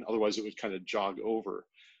in line. Otherwise, it would kind of jog over.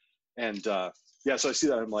 And yeah, so I see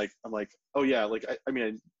that. I'm like, oh yeah, like I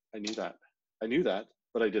mean, I knew that,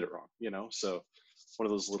 but I did it wrong. So one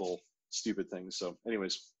of those little stupid things. So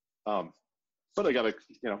anyways, but I got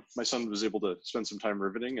my son was able to spend some time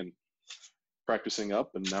riveting and practicing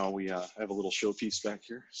up, and now we have a little showpiece back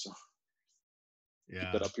here. So yeah,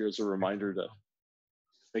 keep that up here as a reminder to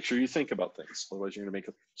make sure you think about things. Otherwise, you're gonna make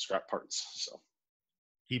up scrap parts. So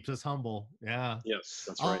keeps us humble. Yeah. Yes,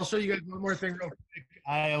 that's right. I'll show you guys one more thing real quick.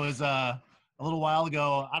 I was a little while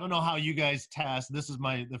ago. I don't know how you guys test. This is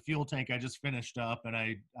the fuel tank I just finished up, and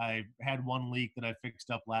I had one leak that I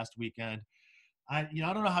fixed up last weekend. I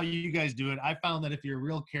don't know how you guys do it. I found that if you're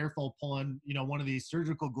real careful pulling, one of these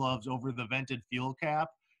surgical gloves over the vented fuel cap,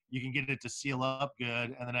 you can get it to seal up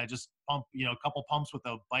good. And then I just pump, a couple pumps with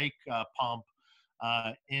a bike pump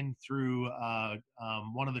in through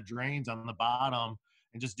one of the drains on the bottom,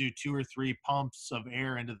 and just do 2 or 3 pumps of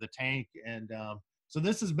air into the tank. And so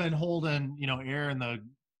this has been holding, air in the,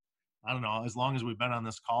 I don't know, as long as we've been on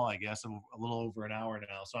this call, I guess, a little over an hour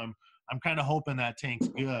now. So I'm kind of hoping that tank's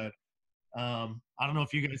good. I don't know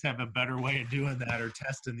if you guys have a better way of doing that or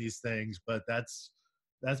testing these things, but that's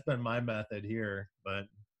been my method here. But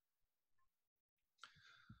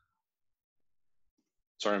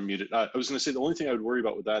sorry, I'm muted. I was going to say the only thing I would worry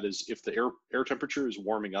about with that is if the air temperature is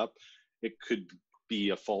warming up, it could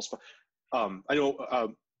be a false. I know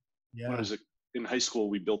when I was in high school,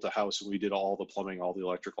 we built a house and we did all the plumbing, all the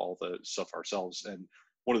electric, all the stuff ourselves. And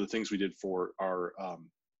one of the things we did for our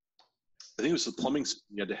I think it was the plumbing,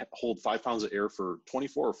 you had to hold 5 pounds of air for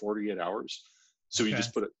 24 or 48 hours. So you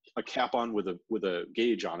just put a cap on with a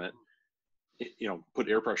gauge on it, put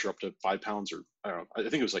air pressure up to 5 pounds, or I don't know, I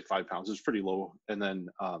think it was like 5 pounds. It was pretty low. And then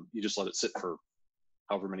you just let it sit for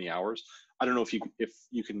however many hours. I don't know if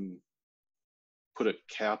you can put a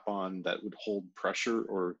cap on that would hold pressure,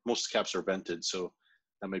 or most caps are vented. So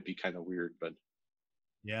that might be kind of weird, but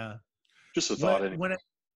yeah, just a thought. Anyway.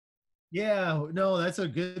 Yeah, no, that's a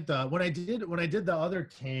good thought. When I did the other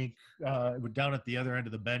tank down at the other end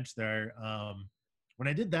of the bench there, when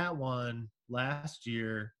I did that one last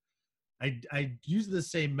year, I used the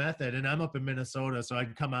same method, and I'm up in Minnesota, so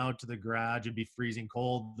I'd come out to the garage, it'd be freezing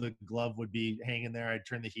cold, the glove would be hanging there, I'd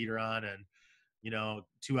turn the heater on, and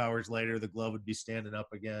 2 hours later the glove would be standing up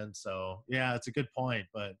again. So yeah, it's a good point,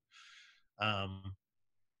 but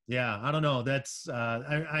yeah, I don't know. That's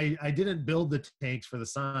I didn't build the tanks for the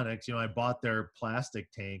Sonics. I bought their plastic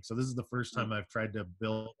tank, so this is the first time I've tried to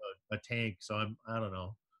build a tank. So I don't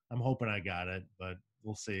know. I'm hoping I got it, but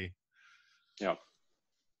we'll see. Yeah.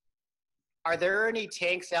 Are there any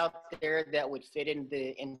tanks out there that would fit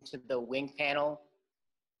into the wing panel?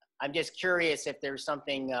 I'm just curious if there's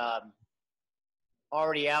something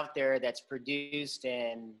already out there that's produced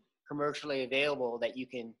and commercially available that you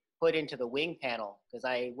can put into the wing panel, because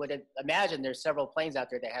I would imagine there's several planes out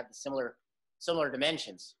there that have the similar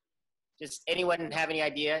dimensions. Just anyone have any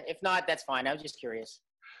idea? If not, that's fine. I was just curious.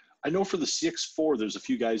 I know for the CX4, there's a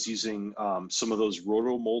few guys using some of those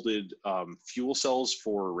roto-molded fuel cells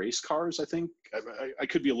for race cars, I think. I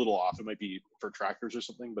could be a little off. It might be for tractors or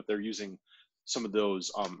something, but they're using some of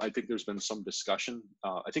those. I think there's been some discussion.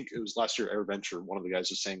 I think it was last year, AirVenture, one of the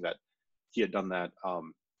guys was saying that he had done that.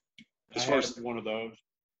 As far as one of those.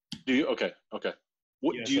 Do you? Okay.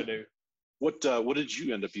 What yes, do you, I do. What did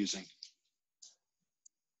you end up using?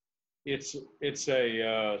 It's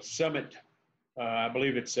a Summit. I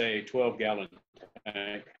believe it's a 12-gallon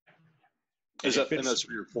tank. And that's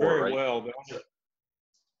for your four, very right? well.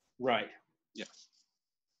 Right. Yeah.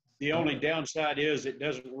 The only downside is it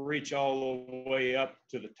doesn't reach all the way up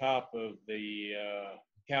to the top of the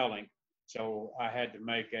cowling, so I had to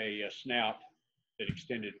make a snout that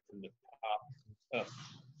extended from the top up.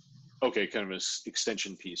 Okay, kind of an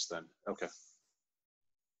extension piece then. Okay.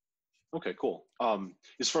 Okay, cool.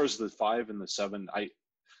 As far as the 5 and the 7,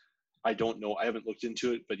 I don't know. I haven't looked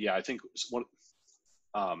into it, but yeah, I think one.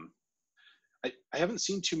 I haven't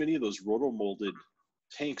seen too many of those roto-molded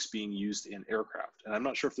tanks being used in aircraft, and I'm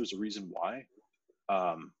not sure if there's a reason why.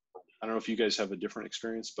 I don't know if you guys have a different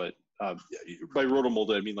experience, but by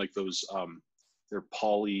roto-molded, I mean like those. They're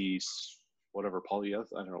I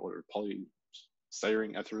don't know what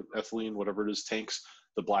polystyrene, ethylene, whatever it is, tanks.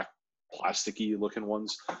 The black plasticky looking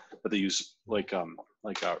ones that they use, like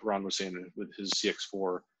Ron was saying with his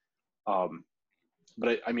CX4.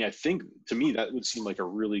 But I think to me that would seem like a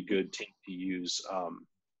really good tank to use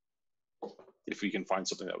if we can find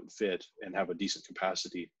something that would fit and have a decent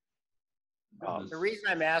capacity. The reason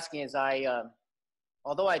I'm asking is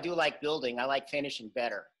although I do like building, I like finishing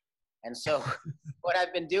better. And so what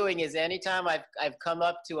I've been doing is anytime I've come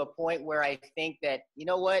up to a point where I think that, you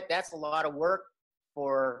know what, that's a lot of work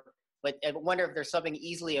but I wonder if there's something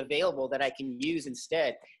easily available that I can use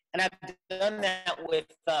instead. And I've done that with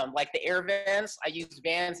like the air vents. I use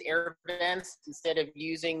Van's air vents instead of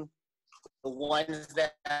using the ones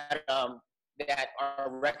that are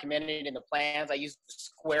recommended in the plans. I use the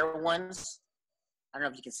square ones. I don't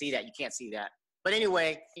know if you can see that. You can't see that. But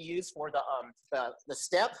anyway, use for the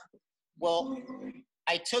step. Well,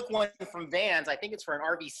 I took one from Vans. I think it's for an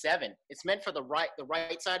RV7. It's meant for the right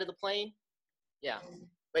side of the plane. Yeah.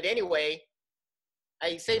 But anyway,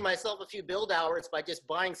 I saved myself a few build hours by just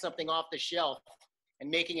buying something off the shelf and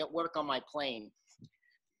making it work on my plane.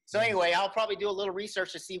 So anyway, I'll probably do a little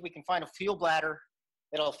research to see if we can find a fuel bladder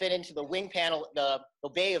that'll fit into the wing panel, the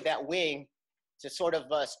bay of that wing, to sort of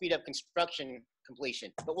speed up construction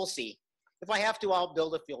completion. But we'll see. If I have to, I'll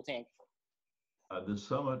build a fuel tank. The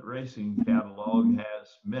Summit Racing catalog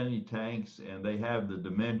has many tanks, and they have the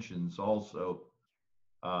dimensions also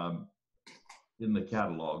in the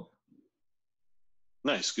catalog.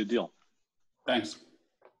 Nice, good deal. Thanks.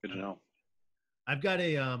 Good to know. I've got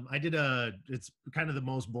it's kind of the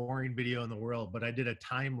most boring video in the world, but I did a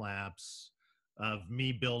time lapse of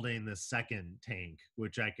me building the second tank,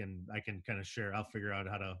 which I can kind of share. I'll figure out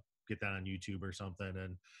how to get that on YouTube or something.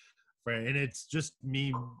 And it's just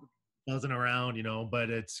me buzzing around, but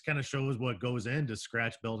it's kind of shows what goes into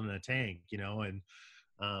scratch building a tank, and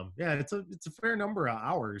yeah, it's a fair number of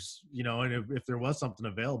hours, and if there was something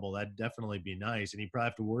available, that'd definitely be nice. And you probably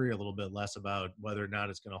have to worry a little bit less about whether or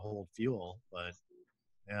not it's going to hold fuel, but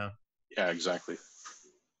yeah. Yeah, exactly.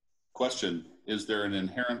 Question, is there an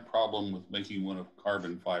inherent problem with making one of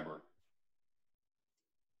carbon fiber?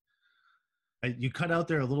 You cut out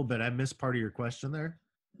there a little bit. I missed part of your question there.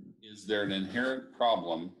 Is there an inherent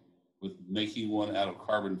problem with making one out of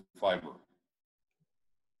carbon fiber?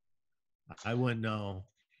 I wouldn't know.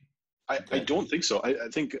 I don't think so. I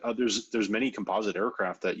think there's many composite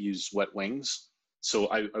aircraft that use wet wings. So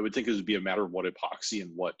I would think it would be a matter of what epoxy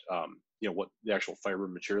and what what the actual fiber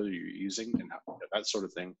material you're using and that sort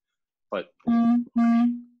of thing. But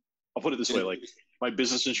I'll put it this way: like my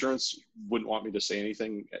business insurance wouldn't want me to say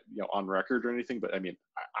anything, on record or anything. But I mean,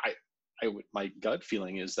 I would, my gut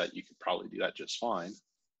feeling is that you could probably do that just fine.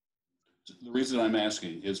 The reason I'm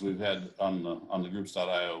asking is we've had on the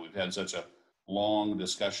groups.io, we've had such a long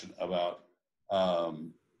discussion about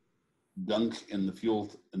gunk in the fuel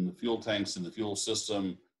tanks, in the fuel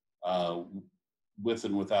system, with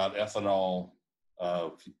and without ethanol,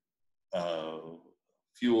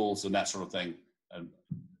 fuels and that sort of thing, and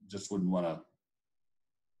just wouldn't want to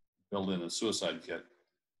build in a suicide kit.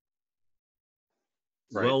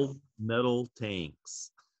 Right. Well, metal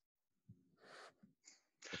tanks.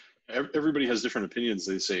 Everybody has different opinions.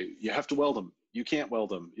 They say you have to weld them. You can't weld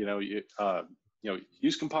them.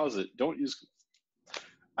 Use composite. Don't use.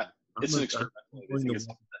 It's an experiment. I think it's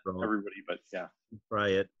everybody, but yeah. Try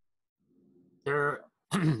it. There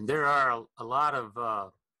are a lot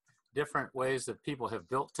of different ways that people have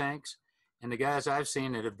built tanks, and the guys I've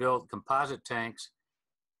seen that have built composite tanks,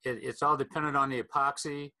 it's all dependent on the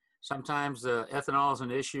epoxy. Sometimes the ethanol is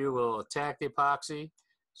an issue, will attack the epoxy,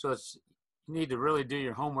 so you need to really do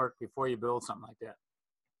your homework before you build something like that.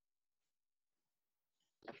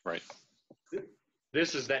 Right.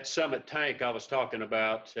 This is that Summit tank I was talking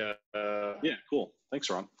about. Yeah, cool. Thanks,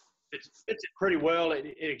 Ron. It's pretty well.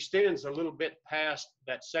 It extends a little bit past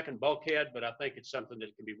that second bulkhead, but I think it's something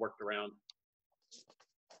that can be worked around.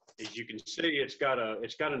 As you can see, it's got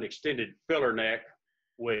an extended filler neck,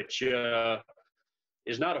 which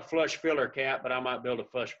is not a flush filler cap, but I might build a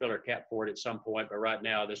flush filler cap for it at some point. But right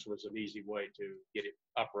now, this was an easy way to get it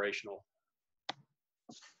operational.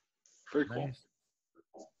 Very cool. Nice.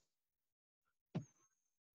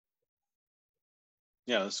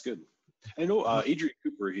 Yeah, that's good. I know Adrian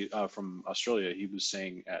Cooper from Australia, he was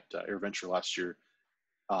saying at AirVenture last year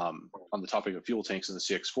on the topic of fuel tanks in the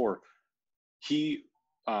CX4, he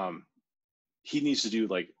needs to do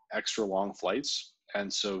like extra long flights.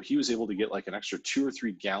 And so he was able to get like an extra 2 or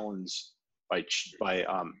 3 gallons by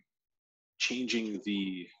changing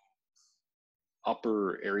the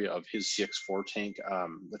upper area of his CX4 tank.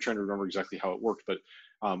 I'm trying to remember exactly how it worked, but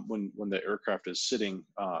when the aircraft is sitting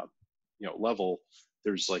level,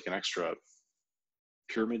 there's like an extra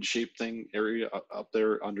pyramid shaped thing area up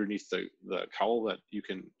there underneath the cowl that you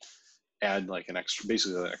can add like an extra,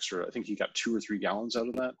 basically an extra, I think he got 2 or 3 gallons out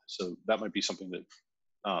of that. So that might be something that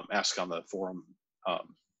ask on the forum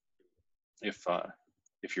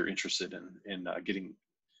if you're interested in getting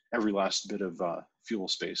every last bit of fuel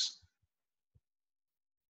space.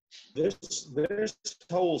 This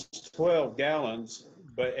holds 12 gallons,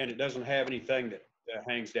 and it doesn't have anything that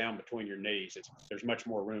hangs down between your knees. There's much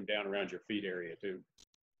more room down around your feet area too.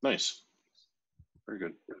 Nice. Very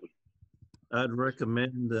good. I'd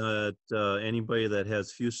recommend that anybody that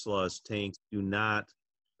has fuselage tanks do not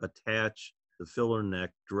attach the filler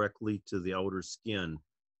neck directly to the outer skin.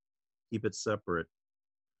 Keep it separate.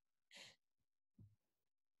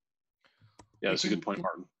 Yeah, that's a good point,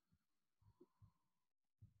 Martin.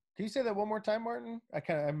 Can you say that one more time, Martin?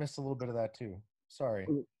 I missed a little bit of that too. Sorry.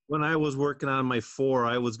 When I was working on my 4,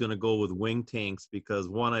 I was going to go with wing tanks because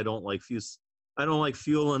one, I don't like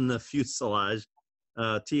fuel in the fuselage.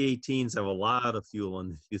 T-18s have a lot of fuel in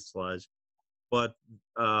the fuselage. But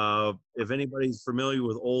if anybody's familiar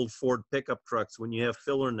with old Ford pickup trucks, when you have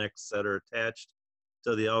filler necks that are attached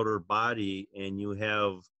to the outer body and you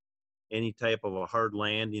have any type of a hard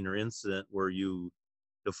landing or incident where you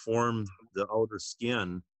deform the outer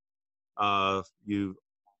skin, all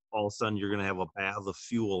of a sudden you're going to have a bath of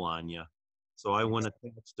fuel on you. So I wouldn't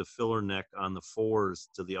attach the filler neck on the 4s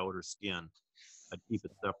to the outer skin. I'd keep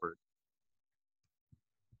it separate.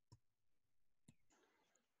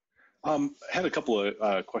 I had a couple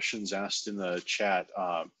of questions asked in the chat,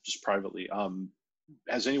 just privately.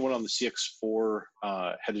 Has anyone on the CX4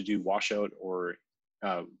 had to do washout or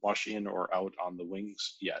wash in or out on the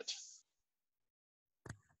wings yet?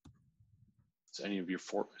 Is any of your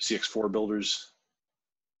CX4 builders?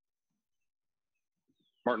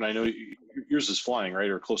 Martin, I know yours is flying, right?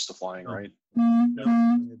 Or close to flying, right?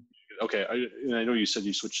 No. Okay, I know you said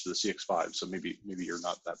you switched to the CX5, so maybe you're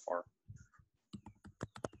not that far.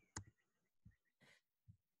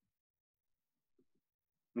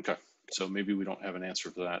 Okay, so maybe we don't have an answer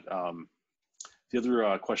for that. The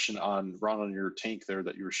other question on Ron, on your tank there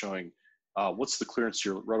that you were showing, what's the clearance to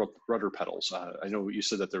your rudder pedals? I know you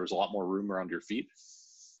said that there was a lot more room around your feet.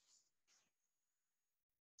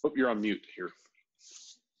 Oh, you're on mute here.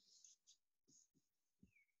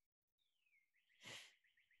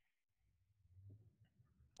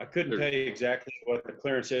 I couldn't tell you exactly what the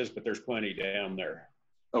clearance is, but there's plenty down there.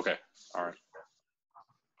 Okay, all right.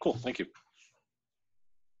 Cool, thank you.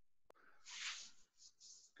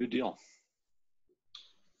 Good deal.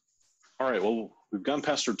 All right. Well, we've gone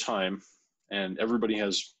past our time, and everybody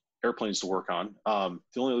has airplanes to work on.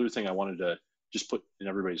 The only other thing I wanted to just put in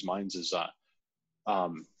everybody's minds is, so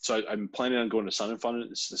I'm planning on going to Sun and Fun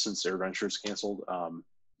since AirVenture is canceled.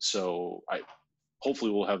 So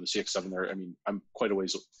hopefully we'll have the CX-7 there. I mean, I'm quite a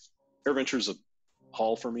ways. AirVenture is a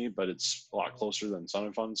haul for me, but it's a lot closer than Sun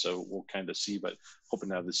and Fun, so we'll kind of see. But hoping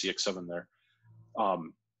to have the CX-7 there.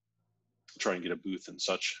 Try and get a booth and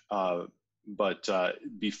such. But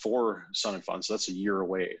before Sun and Fun, so that's a year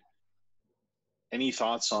away. Any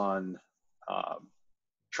thoughts on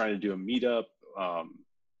trying to do a meetup?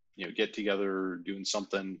 Get together, doing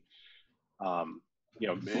something. And we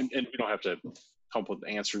don't have to come up with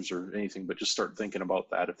answers or anything, but just start thinking about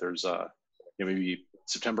that. If there's maybe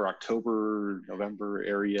September, October, November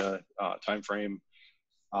area time frame.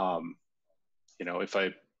 If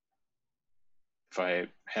I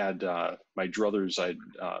had my druthers, I'd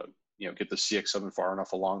get the CX-7 far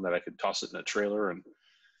enough along that I could toss it in a trailer and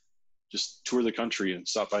just tour the country and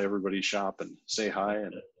stop by everybody's shop and say hi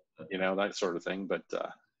and that sort of thing. But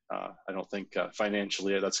I don't think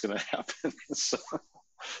financially that's going to happen. So,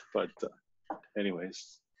 but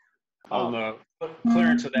anyways, on the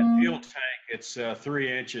clearance of that fuel tank, it's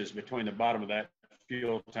 3 inches between the bottom of that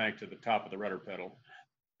fuel tank to the top of the rudder pedal.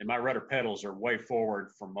 And my rudder pedals are way forward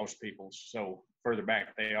from most people's. So further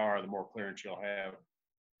back they are, the more clearance you'll have.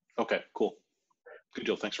 Okay, cool. Good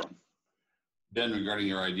deal. Thanks, Ron. Ben, regarding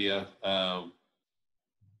your idea,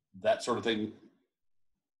 that sort of thing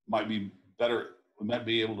might be better. We might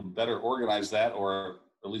be able to better organize that, or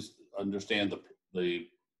at least understand the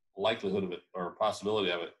likelihood of it or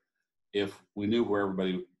possibility of it, if we knew where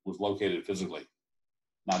everybody was located physically,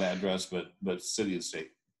 not address, but city and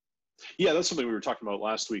state. Yeah, that's something we were talking about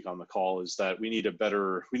last week on the call, is that we need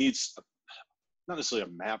not necessarily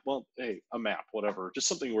a map, a map, whatever, just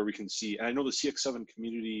something where we can see. And I know the CX-7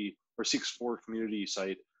 community or CX-4 community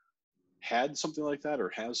site had something like that, or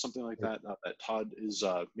has something like that that Todd is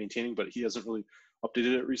maintaining, but he hasn't really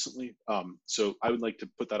updated it recently. So I would like to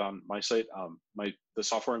put that on my site. The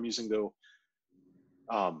software I'm using, though,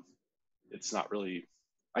 it's not really,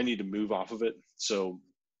 I need to move off of it. So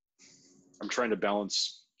I'm trying to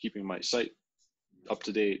balance keeping my site up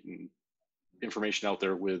to date and information out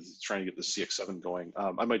there with trying to get the CX-7 going.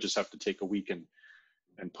 I might just have to take a week and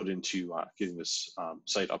put into getting this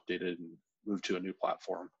site updated and move to a new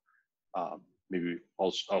platform. Maybe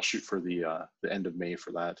I'll shoot for the end of May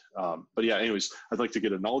for that. But yeah, anyways, I'd like to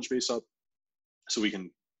get a knowledge base up so we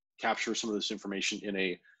can capture some of this information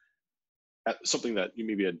in something that you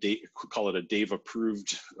maybe call it a Dave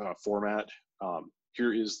approved format.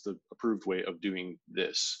 Here is the approved way of doing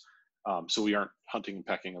this. So we aren't hunting and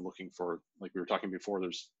pecking and looking for, like we were talking before,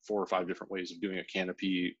 there's 4 or 5 different ways of doing a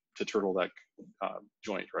canopy to turtleneck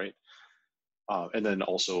joint, right? And then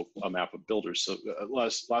also a map of builders. So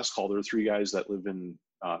last call, there were 3 guys that live in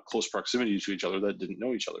close proximity to each other that didn't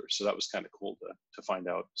know each other. So that was kind of cool to find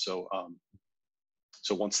out. So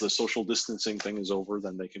so once the social distancing thing is over,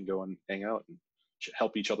 then they can go and hang out and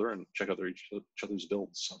help each other and check out each other's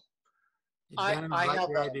builds. So. I like have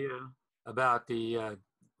the idea about the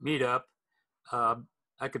meetup.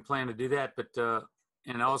 I could plan to do that, but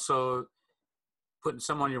and also putting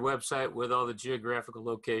some on your website with all the geographical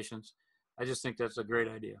locations. I just think that's a great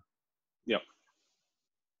idea. Yep.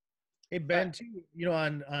 Hey Ben, too,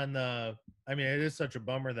 on the, I mean, it is such a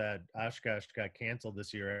bummer that Oshkosh got canceled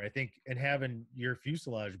this year. I think, and having your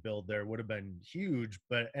fuselage build there would have been huge,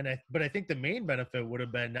 but I think the main benefit would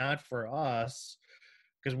have been not for us,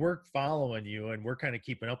 because we're following you and we're kind of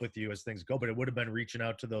keeping up with you as things go, but it would have been reaching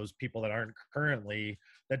out to those people that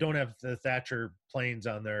don't have the Thatcher planes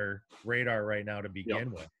on their radar right now to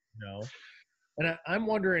begin with, And I'm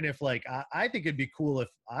wondering if, like, I think it'd be cool if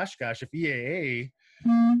Oshkosh, if EAA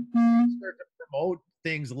start to promote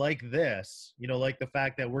things like this, like the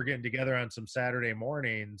fact that we're getting together on some Saturday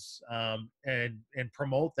mornings, and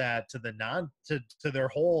promote that to to their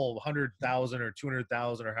whole 100,000 or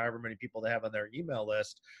 200,000 or however many people they have on their email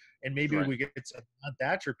list. And maybe we get some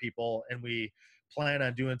non-Thatcher people and we plan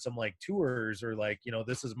on doing some like tours, or like,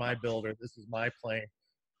 this is my build, or this is my plane.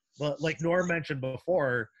 But like Norm mentioned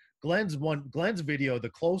before, Glenn's video, the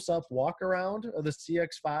close-up walk around of the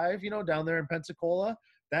CX-5, down there in Pensacola,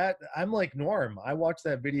 that I'm like Norm. I watched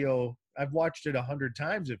that video. I've watched it 100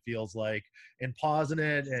 times, it feels like, and pausing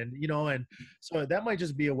it, and and so that might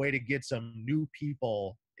just be a way to get some new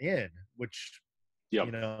people in, which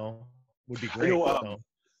would be great.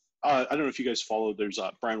 I don't know if you guys follow. There's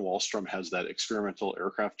Brian Wallstrom has that experimental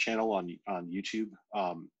aircraft channel on YouTube,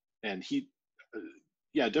 and he,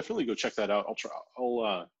 definitely go check that out.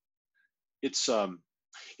 It's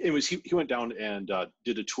Anyways, he went down and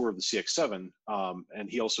did a tour of the CX-7, and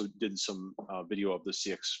he also did some video of the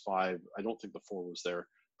CX-5. I don't think the 4 was there,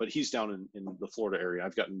 but he's down in the Florida area.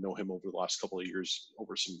 I've gotten to know him over the last couple of years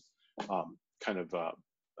over some kind of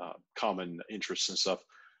common interests and stuff.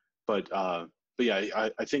 But yeah,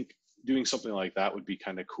 I think doing something like that would be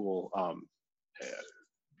kind of cool.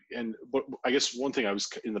 And but I guess one thing I was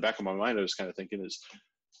in the back of my mind, I was kind of thinking is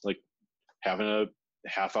like having a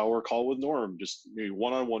half-hour call with Norm, just maybe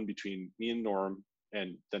one-on-one between me and Norm,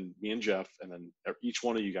 and then me and Jeff, and then each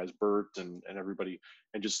one of you guys, Bert and everybody,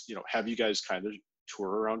 and just, you know, have you guys kind of tour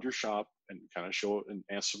around your shop and kind of show and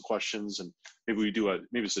answer some questions. And maybe we do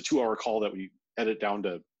maybe it's a 2-hour call that we edit down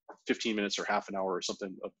to 15 minutes or half an hour or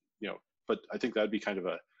something, you know, but I think that'd be kind of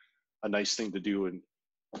a nice thing to do. And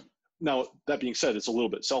now that being said, it's a little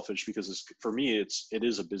bit selfish because for me, it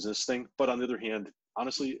is a business thing, but on the other hand,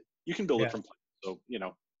 honestly, you can build it from. So, you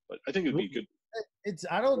know, but I think it'd be good.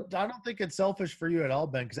 I don't think it's selfish for you at all,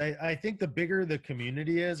 Ben, because I think the bigger the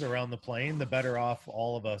community is around the plane, the better off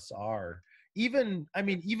all of us are. Even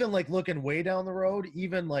like looking way down the road,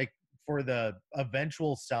 even like for the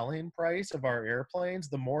eventual selling price of our airplanes,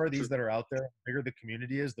 the more of these that are out there, the bigger the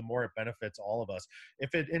community is, the more it benefits all of us. If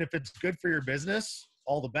it's good for your business,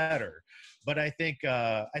 all the better. But I think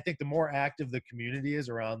the more active the community is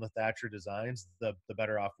around the Thatcher designs, the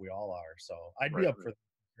better off we all are. So I'd be up for that,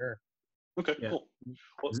 sure. Okay, cool.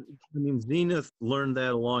 Well, I mean, Zenith learned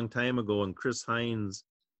that a long time ago, and Chris Hines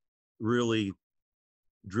really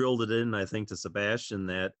drilled it in, I think, to Sebastian,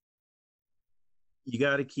 that you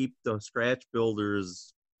got to keep the scratch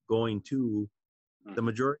builders going too. The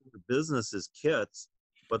majority of the business is kits,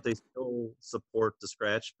 but they still support the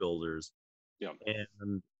scratch builders. Yeah.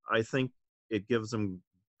 And I think it gives them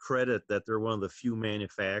credit that they're one of the few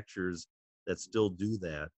manufacturers that still do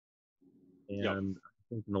that. And I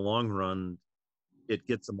think in the long run, it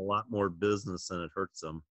gets them a lot more business than it hurts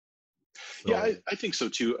them. So, yeah, I think so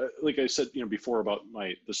too. Like I said, you know, before about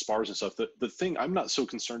the spars and stuff, the thing I'm not so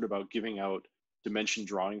concerned about giving out dimension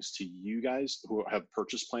drawings to you guys who have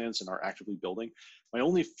purchase plans and are actively building. My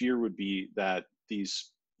only fear would be that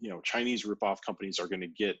these, you know, Chinese ripoff companies are going to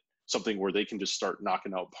get something where they can just start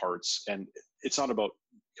knocking out parts. And it's not about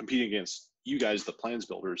competing against you guys, the plans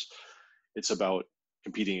builders. It's about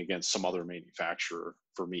competing against some other manufacturer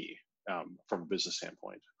for me, from a business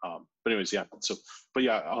standpoint. But anyways, yeah. So, but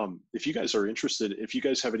yeah, if you guys are interested, if you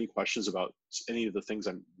guys have any questions about any of the things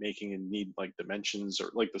I'm making and need like dimensions, or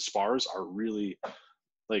like the spars are really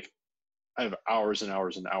like, I have hours and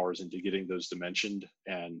hours and hours into getting those dimensioned.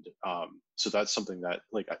 And so that's something that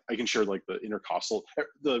like I can share, like the intercostal,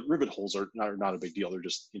 the rivet holes are not a big deal. They're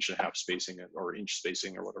just 1.5 inch spacing or inch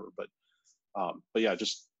spacing or whatever. But yeah,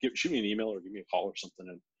 just shoot me an email or give me a call or something,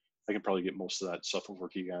 and I can probably get most of that stuff over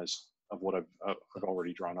to you guys of what I've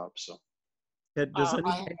already drawn up. So does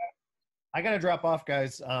anybody, I got to drop off,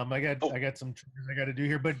 guys. I got some triggers I got to do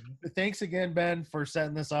here, but thanks again, Ben, for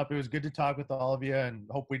setting this up. It was good to talk with all of you, and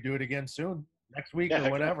hope we do it again soon, next week or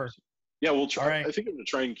whatever. Yeah, we'll try. All right. I think I'm going to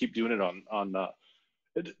try and keep doing it on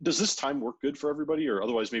does this time work good for everybody, or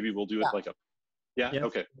otherwise maybe we'll do it like a,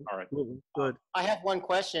 okay. All right. Good. I have one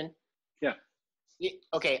question. Yeah.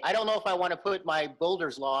 Okay, I don't know if I want to put my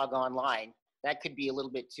builder's log online. That could be a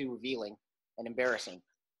little bit too revealing and embarrassing.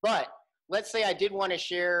 But let's say I did want to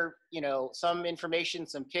share, you know, some information,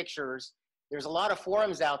 some pictures. There's a lot of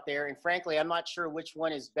forums out there, and frankly, I'm not sure which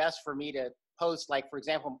one is best for me to post, like, for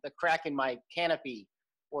example, the crack in my canopy,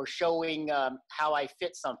 or showing how I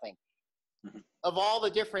fit something. Mm-hmm. Of all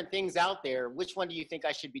the different things out there, which one do you think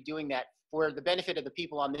I should be doing that for the benefit of the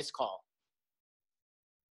people on this call?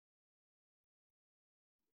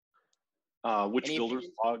 Which builder's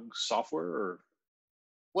log software, or?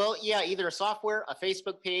 Well, yeah, either a software, a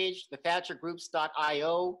Facebook page, the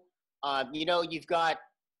thatchergroups.io. You know, you've got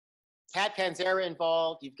Pat Panzera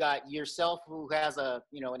involved. You've got yourself, who has an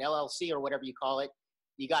LLC or whatever you call it.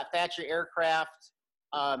 You got Thatcher Aircraft.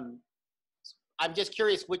 I'm just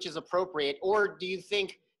curious which is appropriate, or do you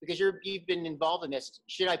think, because you've been involved in this,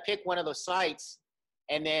 should I pick one of those sites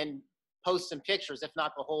and then post some pictures, if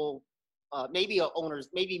not the whole, maybe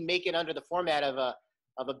make it under the format of a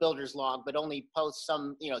builder's log, but only post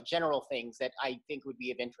some, you know, general things that I think would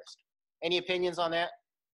be of interest. Any opinions on that?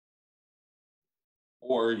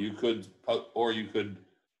 Or you could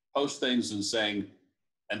post things and say,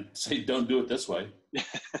 don't do it this way.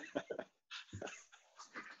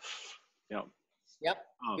 Yeah. Yep.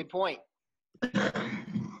 Good point. I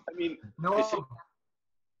mean, No. I think,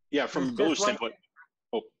 yeah, from a builder standpoint.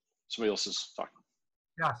 Oh, somebody else is talking.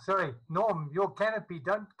 Yeah, sorry. Norm, your canopy,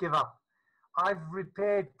 don't give up. I've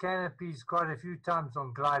repaired canopies quite a few times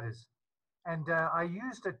on gliders. And I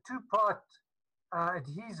used a two-part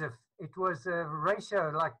adhesive. It was a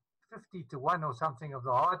ratio like 50-1 or something of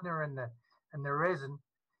the hardener and the resin.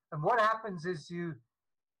 And what happens is you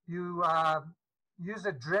use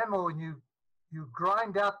a Dremel and you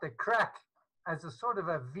grind out the crack as a sort of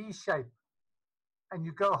a V shape, and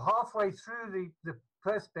you go halfway through the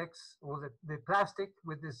perspex or the plastic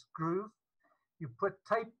with this groove. You put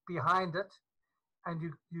tape behind it, and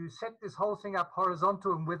you set this whole thing up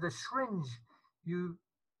horizontal, and with a syringe you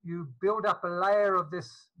build up a layer of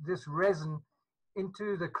this resin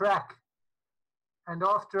into the crack. And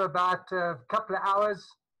after about a couple of hours,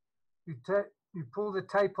 you pull the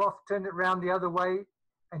tape off, turn it around the other way,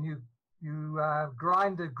 and you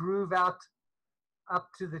grind the groove out up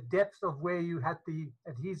to the depth of where you had the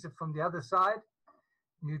adhesive from the other side.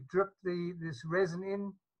 You drip this resin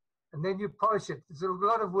in, and then you polish it. There's a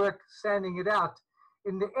lot of work sanding it out.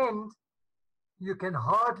 In the end, you can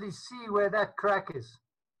hardly see where that crack is.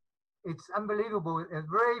 It's unbelievable. A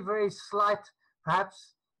very, very slight,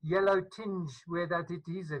 perhaps yellow tinge where that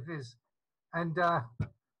adhesive is. And I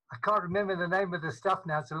can't remember the name of the stuff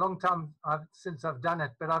now. It's a long time since I've done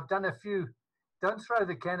it, but I've done a few. Don't throw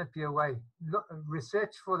the canopy away. Look,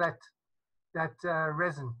 research for that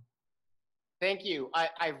resin. Thank you.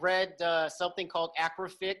 I read something called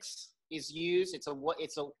Acrofix is used.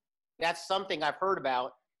 That's something I've heard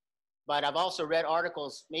about, but I've also read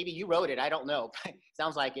articles. Maybe you wrote it. I don't know.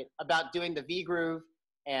 Sounds like it, about doing the V groove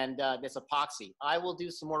and this epoxy. I will do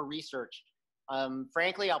some more research.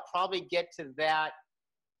 Frankly, I'll probably get to that.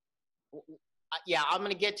 Yeah, I'm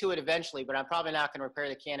going to get to it eventually, but I'm probably not going to repair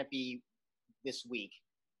the canopy this week.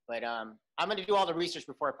 But I'm going to do all the research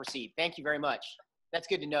before I proceed. Thank you very much. That's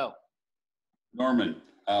good to know. Norman,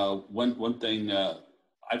 one thing,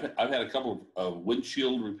 I've had a couple of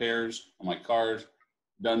windshield repairs on my cars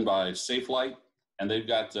done by Safelite, and they've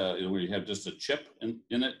got where you have just a chip in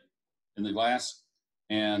it, in the glass,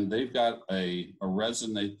 and they've got a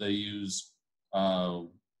resin they use, and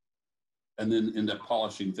then end up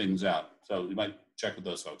polishing things out. So you might check with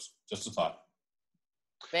those folks. Just a thought.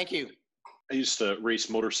 Thank you. I used to race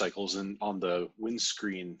motorcycles, and on the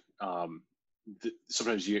windscreen,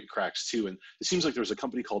 sometimes you get cracks too. And it seems like there was a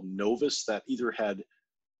company called Novus that either had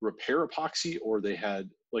repair epoxy or they had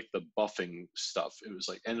like the buffing stuff. It was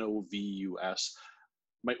like NOVUS.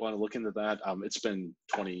 Might want to look into that. It's been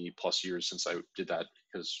 20 plus years since I did that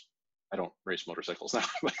because I don't race motorcycles now.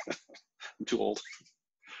 I'm too old.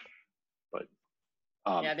 But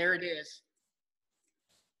yeah, there it is.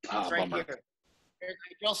 It's right bummer. here.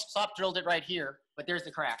 Stop drilled it right here, but there's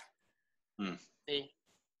the crack. See?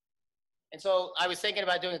 And so I was thinking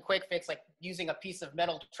about doing a quick fix, like using a piece of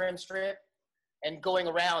metal trim strip and going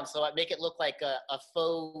around so I make it look like a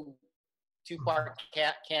faux two-part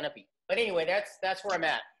canopy. But anyway, that's where I'm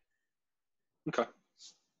at. Okay.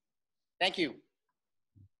 Thank you.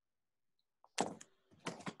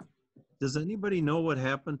 Does anybody know what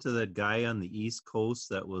happened to that guy on the East Coast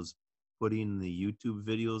that was putting the YouTube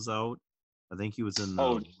videos out? I think he was in.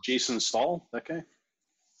 Jason Stahl, that guy.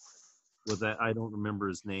 Was that? I don't remember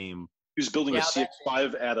his name. He was building a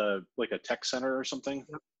CX5 at a tech center or something.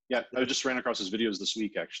 Yep. Yeah, I just ran across his videos this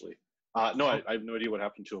week actually. No, I have no idea what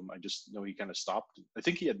happened to him. I just know he kind of stopped. I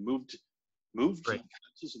think he had moved. Right.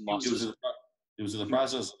 He was in the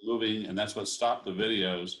process of moving, and that's what stopped the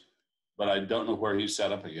videos. But I don't know where he's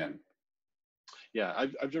set up again. Yeah,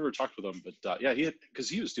 I've never talked with him, but yeah, because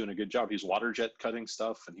he was doing a good job. He was water jet cutting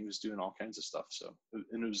stuff, and he was doing all kinds of stuff. So,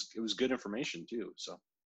 and it was good information too. So,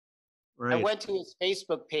 right. I went to his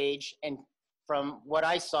Facebook page, and from what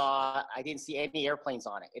I saw, I didn't see any airplanes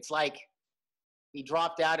on it. It's like he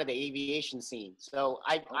dropped out of the aviation scene. So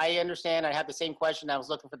I understand. I have the same question. I was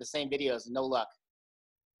looking for the same videos, and no luck.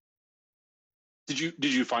 Did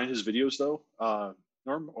you find his videos though,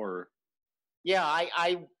 Norm? Or yeah,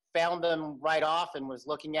 I found them right off and was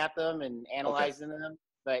looking at them and analyzing them.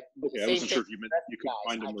 But okay, I wasn't sure if you meant you could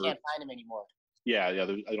find them. I can't find them anymore. Yeah.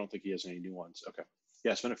 I don't think he has any new ones. Okay.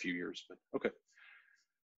 Yeah, it's been a few years, but okay.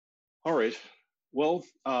 All right. Well,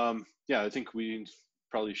 yeah, I think we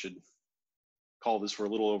probably should call this for a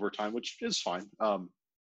little over time, which is fine.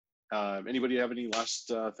 Anybody have any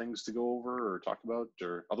last things to go over or talk about?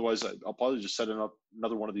 Or otherwise, I'll probably just set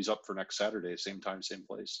another one of these up for next Saturday, same time, same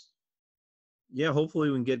place. Yeah, hopefully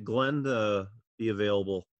we can get Glenn to be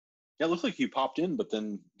available. Yeah, it looked like you popped in, but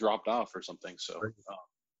then dropped off or something. So,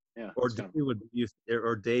 yeah. Or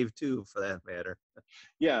or Dave too, for that matter.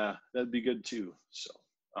 Yeah, that'd be good too. So,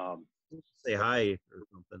 say hi or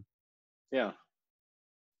something. Yeah.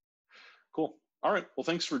 Cool. All right. Well,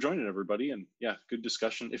 thanks for joining everybody, and yeah, good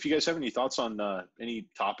discussion. If you guys have any thoughts on any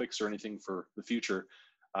topics or anything for the future,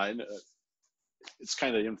 it's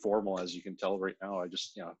kind of informal, as you can tell right now. I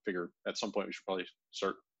just, figure at some point we should probably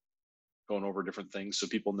start going over different things so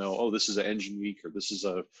people know, oh, this is an engine week, or this is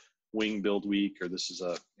a wing build week, or this is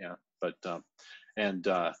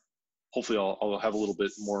hopefully I'll have a little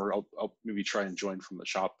bit more. I'll maybe try and join from the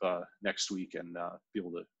shop next week and be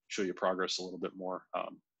able to show you progress a little bit more.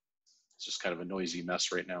 It's just kind of a noisy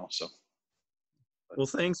mess right now. So. Well,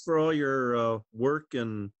 thanks for all your work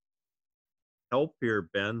and help here,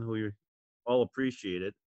 Ben. We all appreciate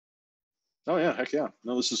it. Oh yeah, heck yeah.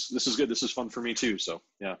 No, this is good. This is fun for me too. So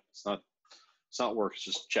yeah, it's not work. It's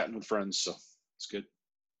just chatting with friends. So it's good.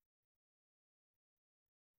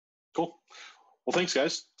 Cool. Well, thanks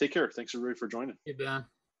guys. Take care. Thanks everybody for joining. Hey, Ben.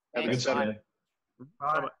 Have a good Saturday.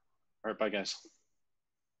 Bye. All right, bye guys.